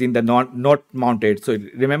standby is in the not mounted. So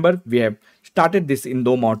remember, we have started this in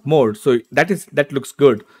no mount mode, so that looks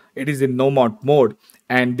good. It is in no mount mode,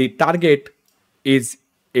 and the target is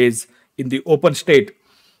in the open state.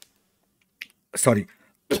 Sorry,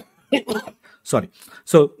 sorry.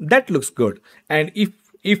 So that looks good. And if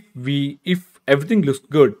everything looks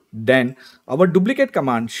good, then our duplicate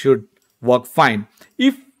command should work fine.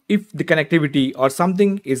 If the connectivity or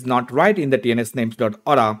something is not right in the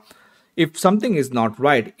tnsnames.ora, if something is not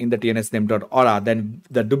right in the tnsname.ora, then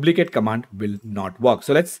the duplicate command will not work.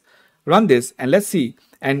 So let's run this and let's see.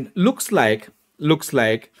 And looks like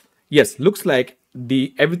yes, looks like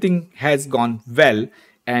the everything has gone well,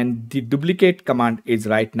 and the duplicate command is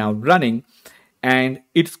right now running. And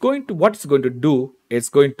it's going to, what it's going to do, it's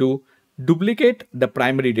going to duplicate the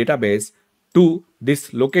primary database to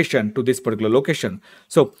this location, to this particular location.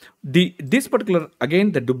 So this particular,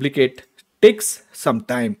 again, the duplicate takes some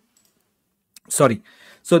time. Sorry.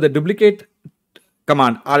 So the duplicate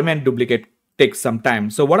command, rman duplicate, takes some time.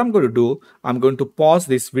 So what I'm going to do, I'm going to pause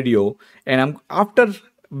this video, and after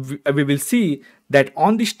we will see that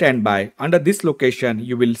on the standby under this location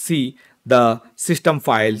you will see the system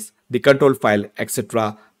files, the control file,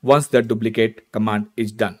 etc. once the duplicate command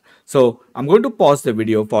is done. So I'm going to pause the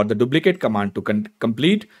video for the duplicate command to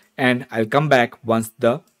complete, and I'll come back once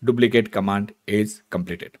the duplicate command is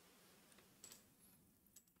completed.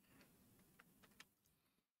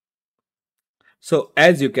 So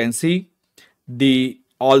as you can see, here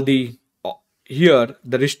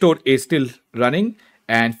the restore is still running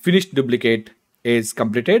and finished duplicate is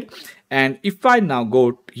completed. And if I now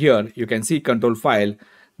go here, you can see control file,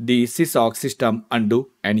 the sysauc system undo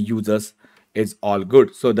and users is all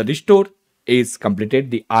good. So the restore is completed.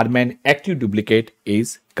 The rman active duplicate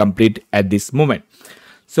is complete at this moment.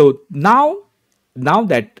 So now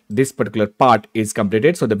that this particular part is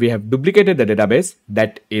completed, so that we have duplicated the database,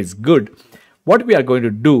 that is good. What we are going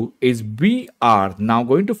to do is we are now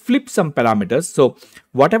going to flip some parameters. So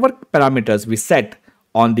whatever parameters we set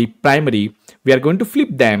on the primary, we are going to flip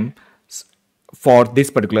them for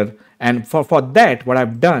this particular. And for that, what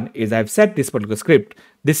I've done is I've set this particular script.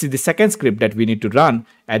 This is the second script that we need to run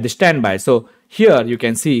at the standby. So here you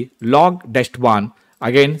can see log-1,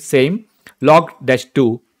 again same, log-2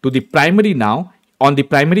 to the primary. Now on the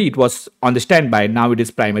primary it was on the standby, now it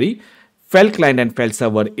is primary. File client and file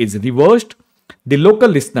server is reversed. The local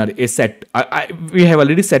listener is set. We have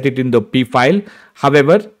already set it in the P file.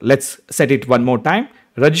 However, let's set it one more time.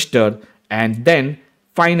 Register, and then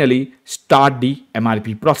finally start the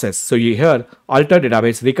MRP process. So you hear alter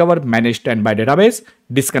database, recover, manage standby database,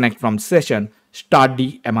 disconnect from session, start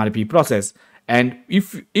the MRP process. And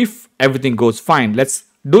if everything goes fine, let's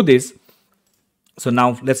do this. So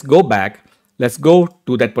now let's go back. Let's go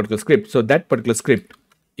to that particular script. So that particular script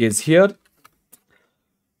is here.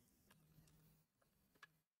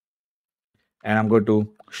 And I'm going to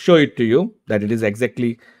show it to you that it is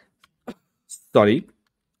exactly, sorry.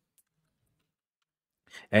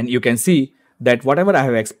 And you can see that whatever I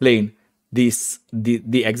have explained,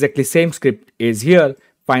 the exactly same script is here.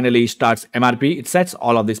 Finally starts MRP. It sets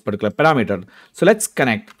all of this particular parameter. So let's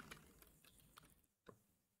connect.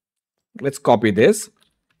 Let's copy this.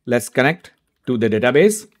 Let's connect to the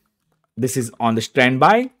database. This is on the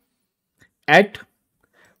standby.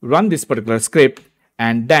 Run this particular script,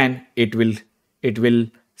 and then it will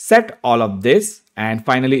set all of this, and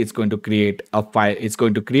finally it's going to create a file. It's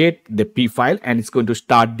going to create the P file, and it's going to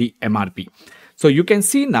start the MRP. So you can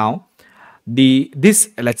see now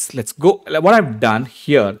let's go. What I've done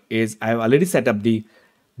here is I've already set up the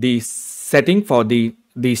setting for the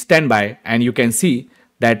standby, and you can see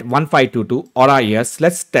that 1522 aura. Yes,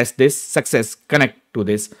 let's test this. Success, connect to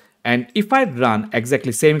this. And if I run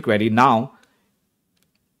exactly same query now,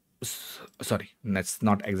 sorry, that's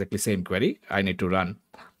not exactly same query. I need to run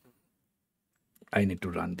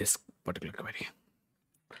this particular query.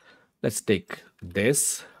 Let's take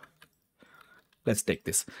this. Let's take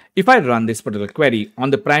this. If I run this particular query on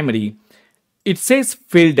the primary, it says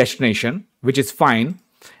failed destination, which is fine.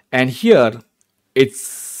 And here it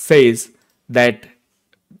says that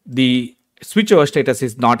the switchover status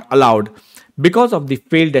is not allowed because of the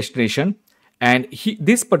failed destination. And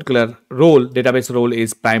this particular role, database role,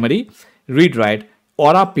 is primary, read write,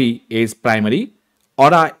 aura P is primary,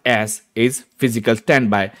 aura S is physical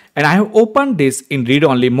standby. And I have opened this in read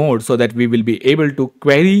only mode so that we will be able to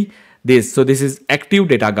query this. So this is active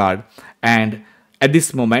data guard, and at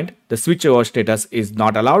this moment the switchover status is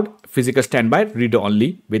not allowed, physical standby, read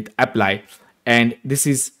only with apply, and this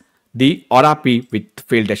is the aura P with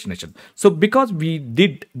failed destination. So because we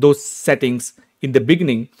did those settings in the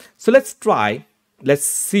beginning, so let's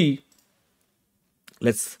see,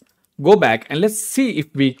 let's go back and let's see if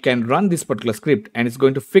we can run this particular script and it's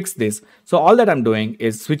going to fix this. So all that I'm doing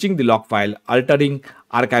is switching the log file, altering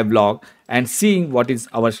archive log, and seeing what is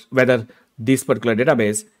whether this particular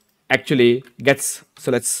database actually gets.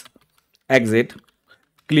 So let's exit,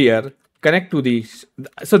 clear, connect to the,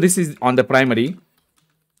 so this is on the primary,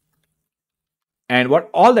 and what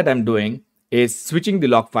all that I'm doing is switching the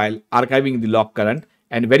log file, archiving the log current,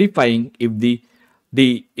 and verifying if the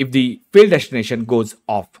failed destination goes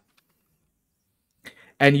off.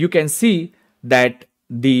 And you can see that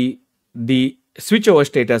the switchover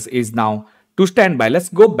status is now to standby. Let's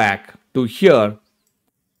go back to here.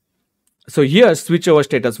 So here switchover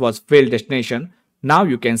status was failed destination. Now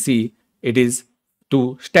you can see it is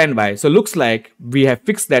to standby. So looks like we have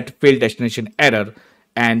fixed that failed destination error.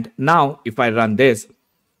 And now if I run this,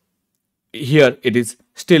 here it is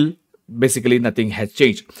still basically nothing has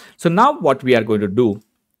changed. So now what we are going to do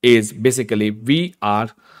is basically we are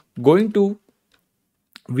going to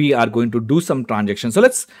do some transactions. So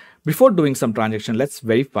before doing some transaction, let's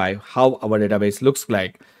verify how our database looks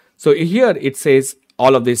like. So here it says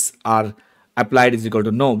all of this are applied is equal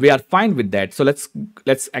to no. We are fine with that. So let's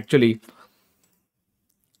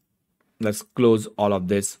close all of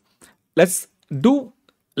this. Let's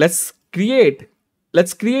create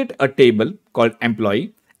a table called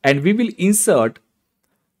employee, and we will insert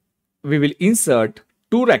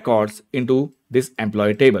two records into this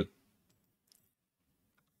employee table.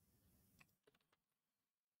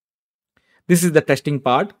 This is the testing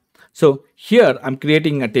part. So here I'm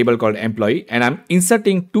creating a table called employee, and I'm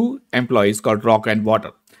inserting two employees called rock and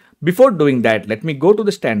water. Before doing that, let me go to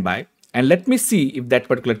the standby and let me see if that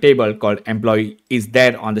particular table called employee is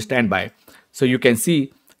there on the standby. So you can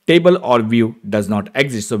see table or view does not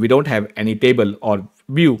exist. So we don't have any table or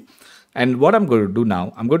view. And what I'm going to do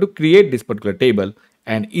now, I'm going to create this particular table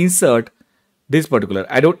and insert this particular.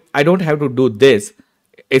 I don't have to do this.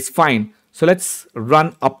 It's fine. So let's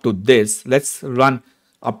run up to this. Let's run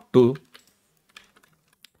up to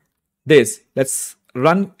this. Let's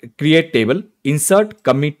run create table, insert,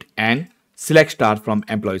 commit, and select star from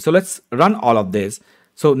employee. So let's run all of this.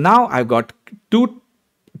 So now I've got two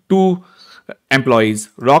employees,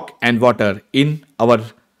 rock and water, in our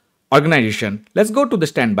organization. Let's go to the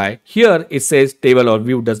standby. Here it says table or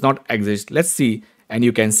view does not exist. Let's see, and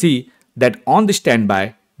you can see that on the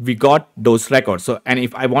standby we got those records. So, and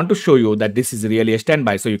if I want to show you that this is really a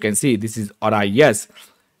standby, so you can see this is aura yes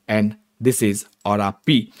and this is aura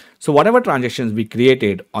P. So whatever transactions we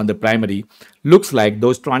created on the primary, looks like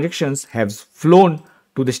those transactions have flown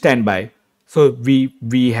to the standby. So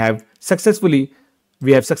we have successfully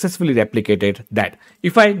replicated that.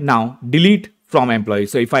 If I now delete from employee,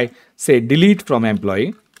 so if I say delete from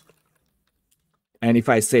employee, and if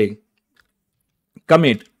I say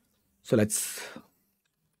commit, so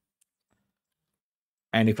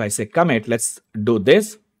if I say commit, let's do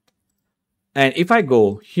this. And if I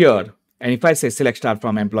go here and if I say select star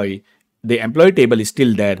from employee, the employee table is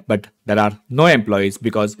still there, but there are no employees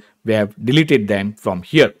because we have deleted them from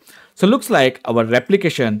here. So looks like our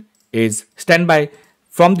replication is standby.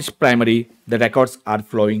 From this primary, the records are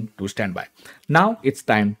flowing to standby. Now it's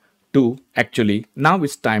time to actually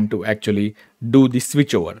do the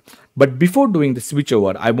switchover. But before doing the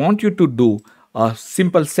switchover, I want you to do a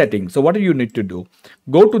simple setting. So what do you need to do?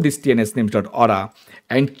 Go to this tnsnames.ora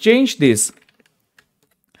and change this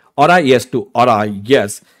aura yes to aura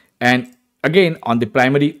yes, and again on the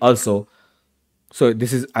primary also. So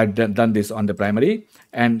this is, I've done this on the primary,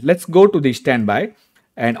 and let's go to the standby,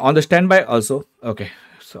 and on the standby also. Okay,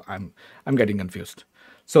 so I'm getting confused.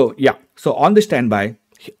 So yeah, so on the standby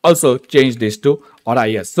also change this to aura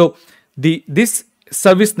yes. So this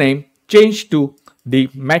service name change to the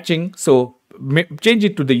matching, so change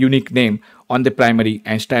it to the unique name on the primary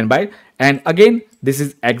and standby. And again, this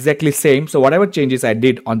is exactly same. So whatever changes I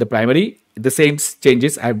did on the primary, the same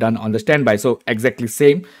changes I have done on the standby. So exactly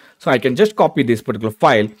same. So I can just copy this particular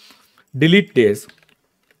file, delete this,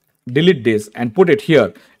 and put it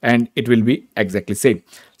here, and it will be exactly same.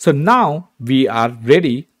 So now we are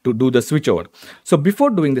ready to do the switchover. So before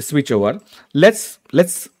doing the switchover, let's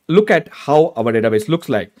look at how our database looks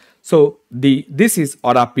like. So this is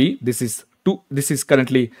aura p, this is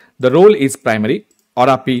currently the role is primary,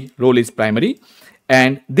 aura p role is primary,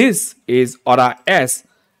 and this is aura s,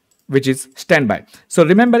 which is standby. So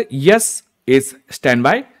remember, S is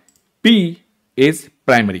standby, P is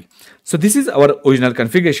primary. So this is our original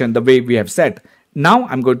configuration, the way we have set. Now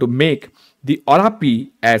I'm going to make the aura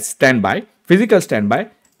P as standby, physical standby,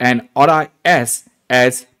 and aura S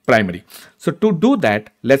as primary. So to do that,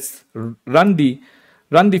 let's run the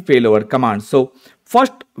failover command. So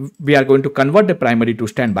first we are going to convert the primary to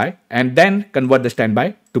standby and then convert the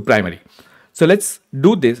standby to primary. So let's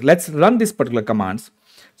do this. Let's run this particular commands.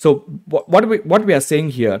 So what we are saying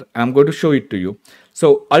here, I'm going to show it to you.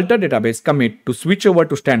 So alter database commit to switch over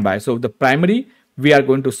to standby. So the primary we are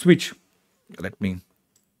going to switch.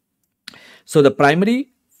 So the primary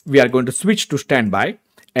we are going to switch to standby,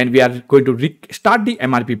 and we are going to start the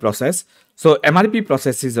MRP process. So MRP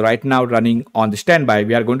process is right now running on the standby.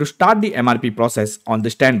 We are going to start the MRP process on the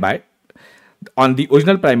standby, on the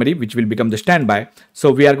original primary, which will become the standby.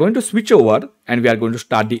 So we are going to switch over and we are going to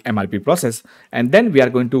start the MRP process, and then we are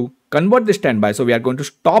going to convert the standby. So we are going to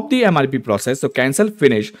stop the MRP process, so cancel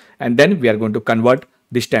finish, and then we are going to convert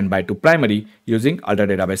the standby to primary using alter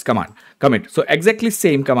database commit. So exactly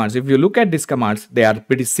same commands. If you look at these commands, they are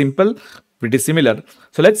pretty simple, pretty similar.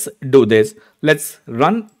 So let's do this. Let's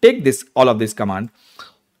take this, all of this command.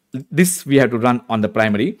 This we have to run on the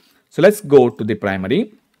primary. So let's go to the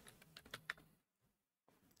primary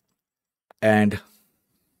and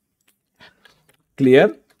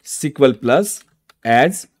clear SQL plus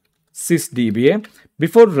as sysdba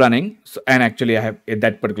before running. So, and actually I have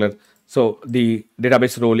that particular, so the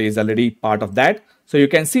database role is already part of that. So you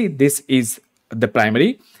can see this is the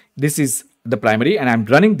primary, and I'm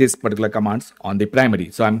running this particular commands on the primary.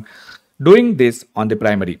 So I'm doing this on the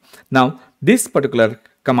primary. Now this particular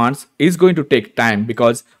commands is going to take time,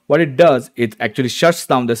 because what it does, it actually shuts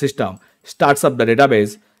down the system, starts up the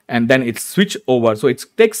database, and then it switch over. So it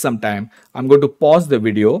takes some time. I'm going to pause the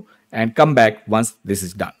video and come back once this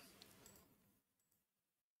is done.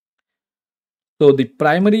 So the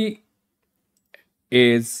primary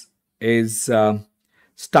is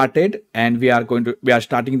started, and we are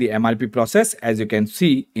starting the MRP process. As you can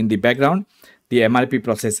see in the background, the MRP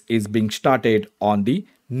process is being started on the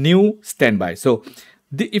new standby. So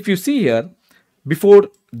if you see here, before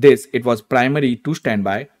this it was primary to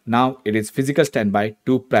standby, now it is physical standby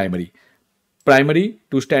to primary, primary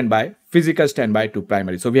to standby, physical standby to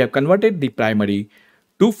primary. So we have converted the primary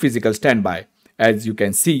to physical standby, as you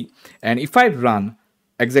can see. And if I run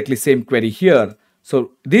exactly same query here,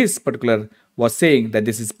 so this particular was saying that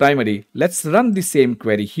this is primary. Let's run the same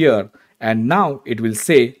query here, and now it will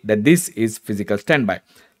say that this is physical standby.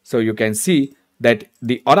 So you can see that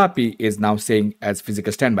the aura P is now saying as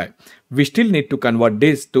physical standby. We still need to convert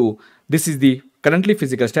this to, this is the currently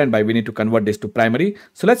physical standby, we need to convert this to primary.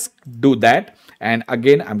 So let's do that, and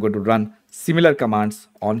again I'm going to run similar commands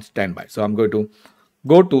on standby. So I'm going to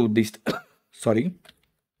go to this sorry,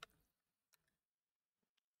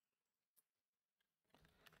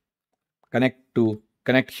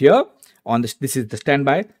 connect here on this is the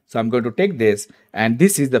standby. So I'm going to take this, and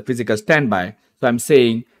this is the physical standby. So I'm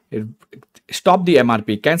saying stop the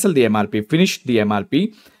MRP, cancel the MRP, finish the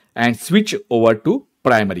MRP, and switch over to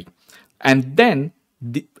primary. And then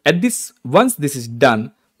once this is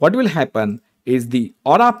done, what will happen is the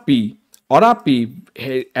aura P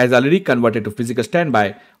has already converted to physical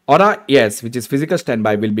standby. Aura S, which is physical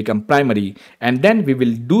standby, will become primary, and then we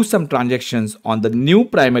will do some transactions on the new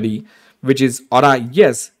primary, which is aura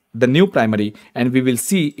S, the new primary, and we will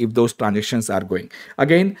see if those transactions are going.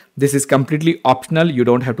 Again, this is completely optional. You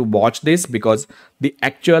don't have to watch this because the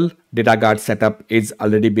actual data guard setup is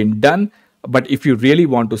already been done. But if you really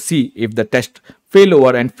want to see if the test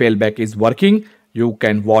failover and failback is working, you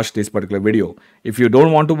can watch this particular video. If you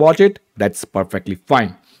don't want to watch it, that's perfectly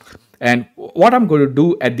fine. And what I'm going to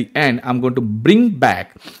do at the end, I'm going to bring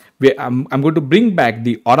back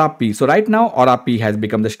the aura P. So right now aura P has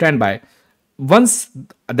become the standby. Once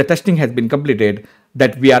the testing has been completed,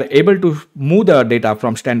 that we are able to move the data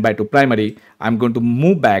from standby to primary, I'm going to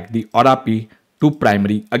move back the aura P to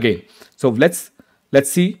primary again. So let's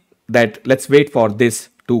see that. Let's wait for this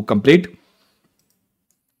to complete.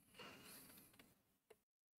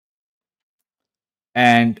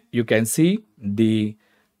 And you can see the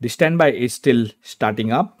standby is still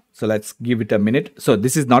starting up. So let's give it a minute. So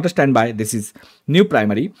this is not a standby, this is new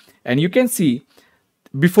primary. And you can see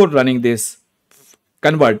before running this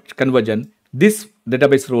conversion, this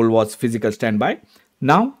database role was physical standby.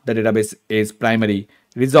 Now the database is primary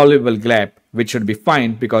resolvable gap, which should be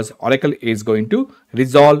fine because Oracle is going to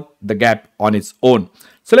resolve the gap on its own.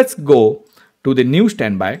 So let's go to the new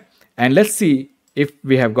standby and let's see if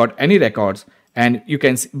we have got any records. And you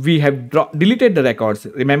can see we have deleted the records.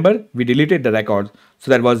 Remember, we deleted the records, so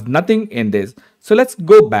there was nothing in this. So let's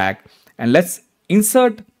go back and let's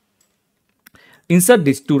insert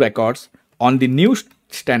these two records on the new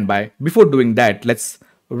standby. Before doing that, let's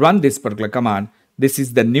run this particular command. This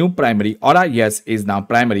is the new primary. Aura yes is now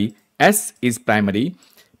primary, S is primary,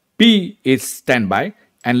 P is standby,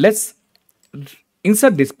 and let's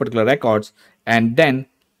insert these particular records, and then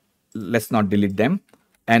let's not delete them,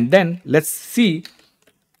 and then let's see.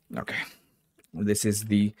 Okay, this is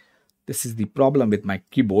the problem with my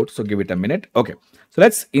keyboard, so give it a minute. Okay, so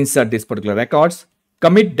let's insert these particular records,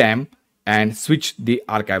 commit them, and switch the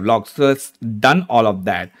archive logs. So let's done all of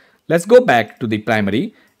that. Let's go back to the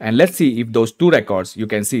primary and let's see if those two records, you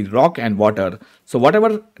can see rock and water. So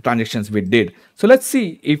whatever transactions we did. So let's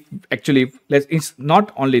see if actually, it's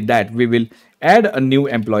not only that, we will add a new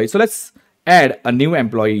employee. So let's add a new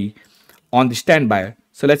employee on the standby.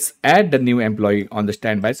 So let's add the new employee on the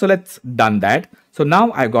standby. So let's done that. So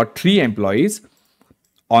now I've got 3 employees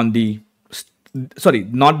on the, sorry,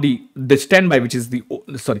 not the standby, which is the,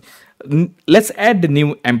 sorry, let's add the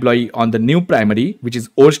new employee on the new primary, which is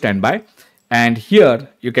old standby. And here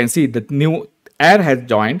you can see the new air has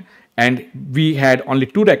joined, and we had only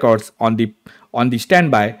 2 records on the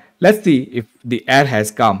standby. Let's see if the air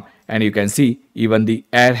has come, and you can see even the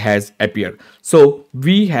air has appeared. So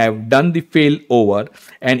we have done the failover,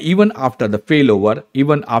 and even after the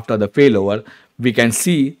failover, we can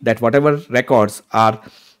see that whatever records are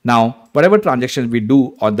now, whatever transactions we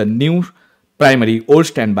do on the new primary old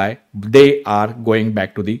standby, they are going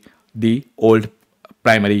back to the old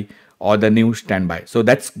primary or the new standby. So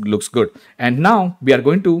that looks good. And now we are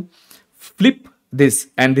going to flip this,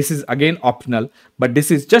 and this is again optional, but this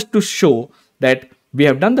is just to show that we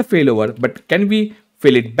have done the failover, but can we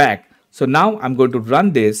fail it back? So now I'm going to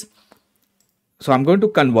run this. So I'm going to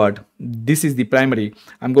convert, this is the primary.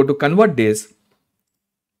 I'm going to convert this.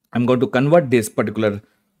 I'm going to convert this particular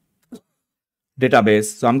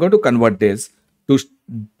database. So I'm going to convert this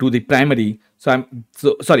to the primary. So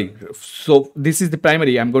so this is the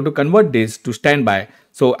primary. I'm going to convert this to standby.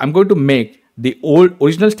 So I'm going to make the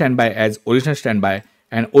original standby as original standby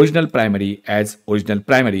and original primary as original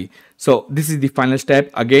primary. So this is the final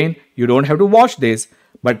step. Again, you don't have to watch this,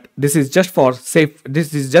 but this is just for safe.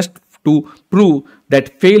 This is just to prove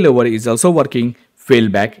that failover is also working,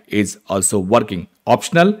 failback is also working.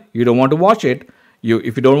 Optional, you don't want to watch it.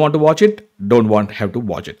 If you don't want to watch it, have to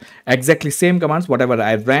watch it. Exactly same commands, whatever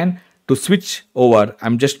I ran to switch over,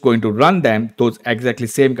 I'm just going to run them, those exactly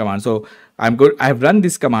same commands. So I have run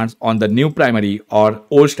these commands on the new primary or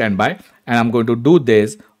old standby, and I'm going to do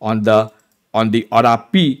this on the Aura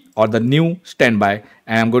P or the new standby,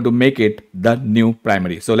 and I'm going to make it the new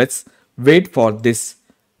primary. So let's wait for this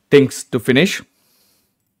things to finish.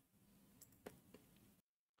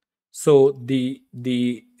 So the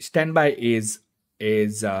standby is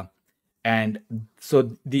and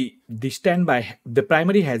so the standby, the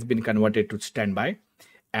primary has been converted to standby,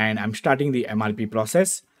 and I'm starting the MRP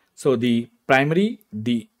process. So the primary,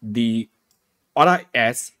 the Aura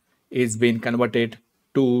S is being converted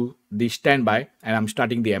to the standby, and I'm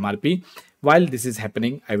starting the MRP. While this is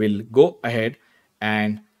happening, I will go ahead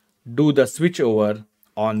and do the switch over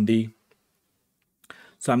on the,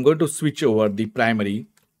 so I'm going to switch over the primary,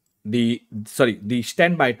 the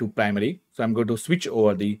standby to primary. So I'm going to switch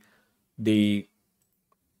over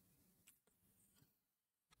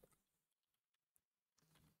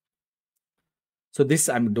so this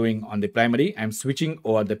I'm doing on the primary. I'm switching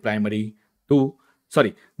over the primary to,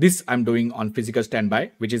 this I'm doing on physical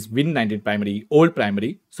standby, which is Win19 primary, old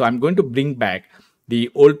primary. So I'm going to bring back the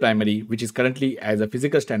old primary, which is currently as a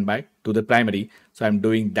physical standby, to the primary. So I'm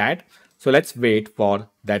doing that. So let's wait for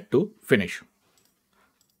that to finish.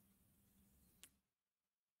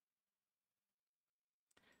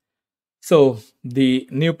 So the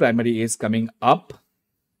new primary is coming up,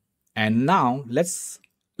 and now let's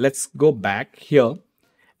go back here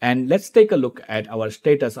and let's take a look at our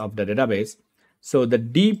status of the database. So the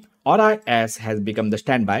deep Aura S has become the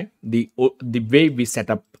standby, the way we set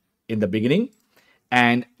up in the beginning,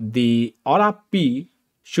 and the Aura P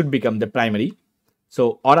should become the primary.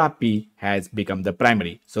 So Aura P has become the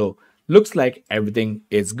primary. So looks like everything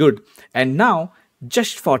is good. And now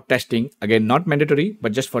just for testing, again not mandatory,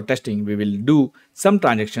 but just for testing, we will do some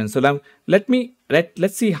transactions. So now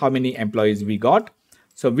let's see how many employees we got.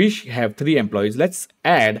 So we have 3 employees. Let's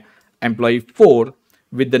add employee 4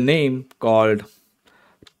 with the name called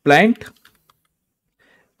plant,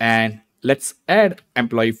 and let's add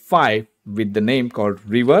employee 5 with the name called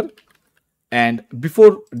river. And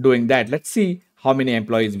before doing that, let's see how many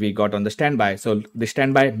employees we got on the standby. So the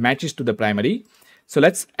standby matches to the primary. So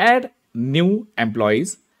let's add new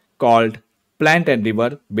employees called plant and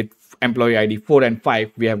river with employee ID 4 and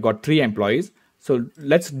 5. We have got 3 employees. So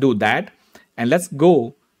let's do that. And let's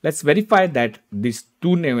verify that these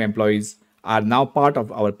 2 new employees are now part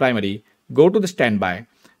of our primary. Go to the standby.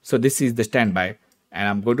 So this is the standby, and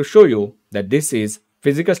I'm going to show you that this is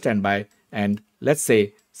physical standby. And let's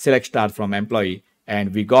say select star from employee,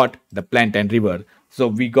 and we got the plant and river. So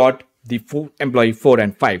we got the employee 4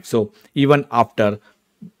 and 5. So even after,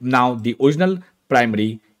 now the original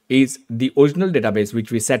primary is the original database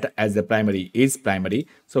which we set as the primary is primary.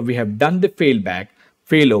 So we have done the failback,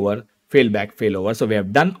 failover, failback, failover. So we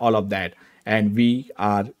have done all of that, and we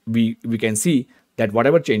can see that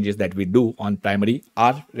whatever changes that we do on primary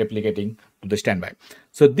are replicating to the standby.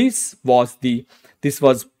 So this was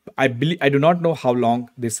I do not know how long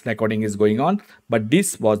this recording is going on, but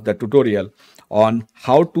this was the tutorial on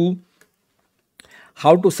how to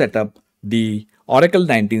set up the Oracle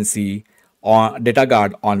 19c on data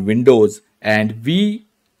guard on Windows, and we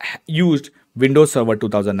used Windows Server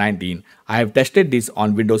 2019. I have tested this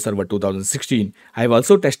on Windows Server 2016. I have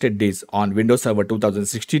also tested this on Windows Server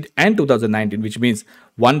 2016 and 2019, which means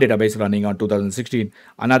one database running on 2016,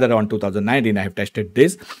 another on 2019. I have tested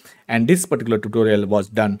this, and this particular tutorial was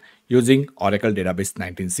done using Oracle Database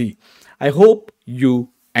 19c. I hope you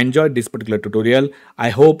enjoyed this particular tutorial. I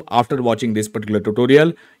hope after watching this particular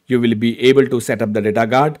tutorial, you will be able to set up the data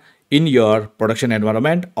guard in your production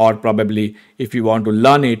environment, or probably if you want to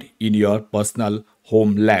learn it in your personal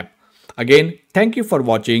home lab. Again, thank you for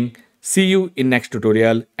watching. See you in next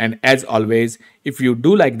tutorial. And as always, if you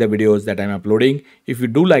do like the videos that I'm uploading, if you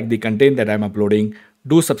do like the content that I'm uploading,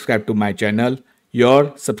 do subscribe to my channel.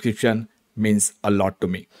 Your subscription means a lot to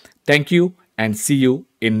me. Thank you, and see you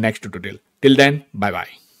in next tutorial. Till then, bye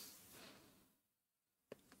bye.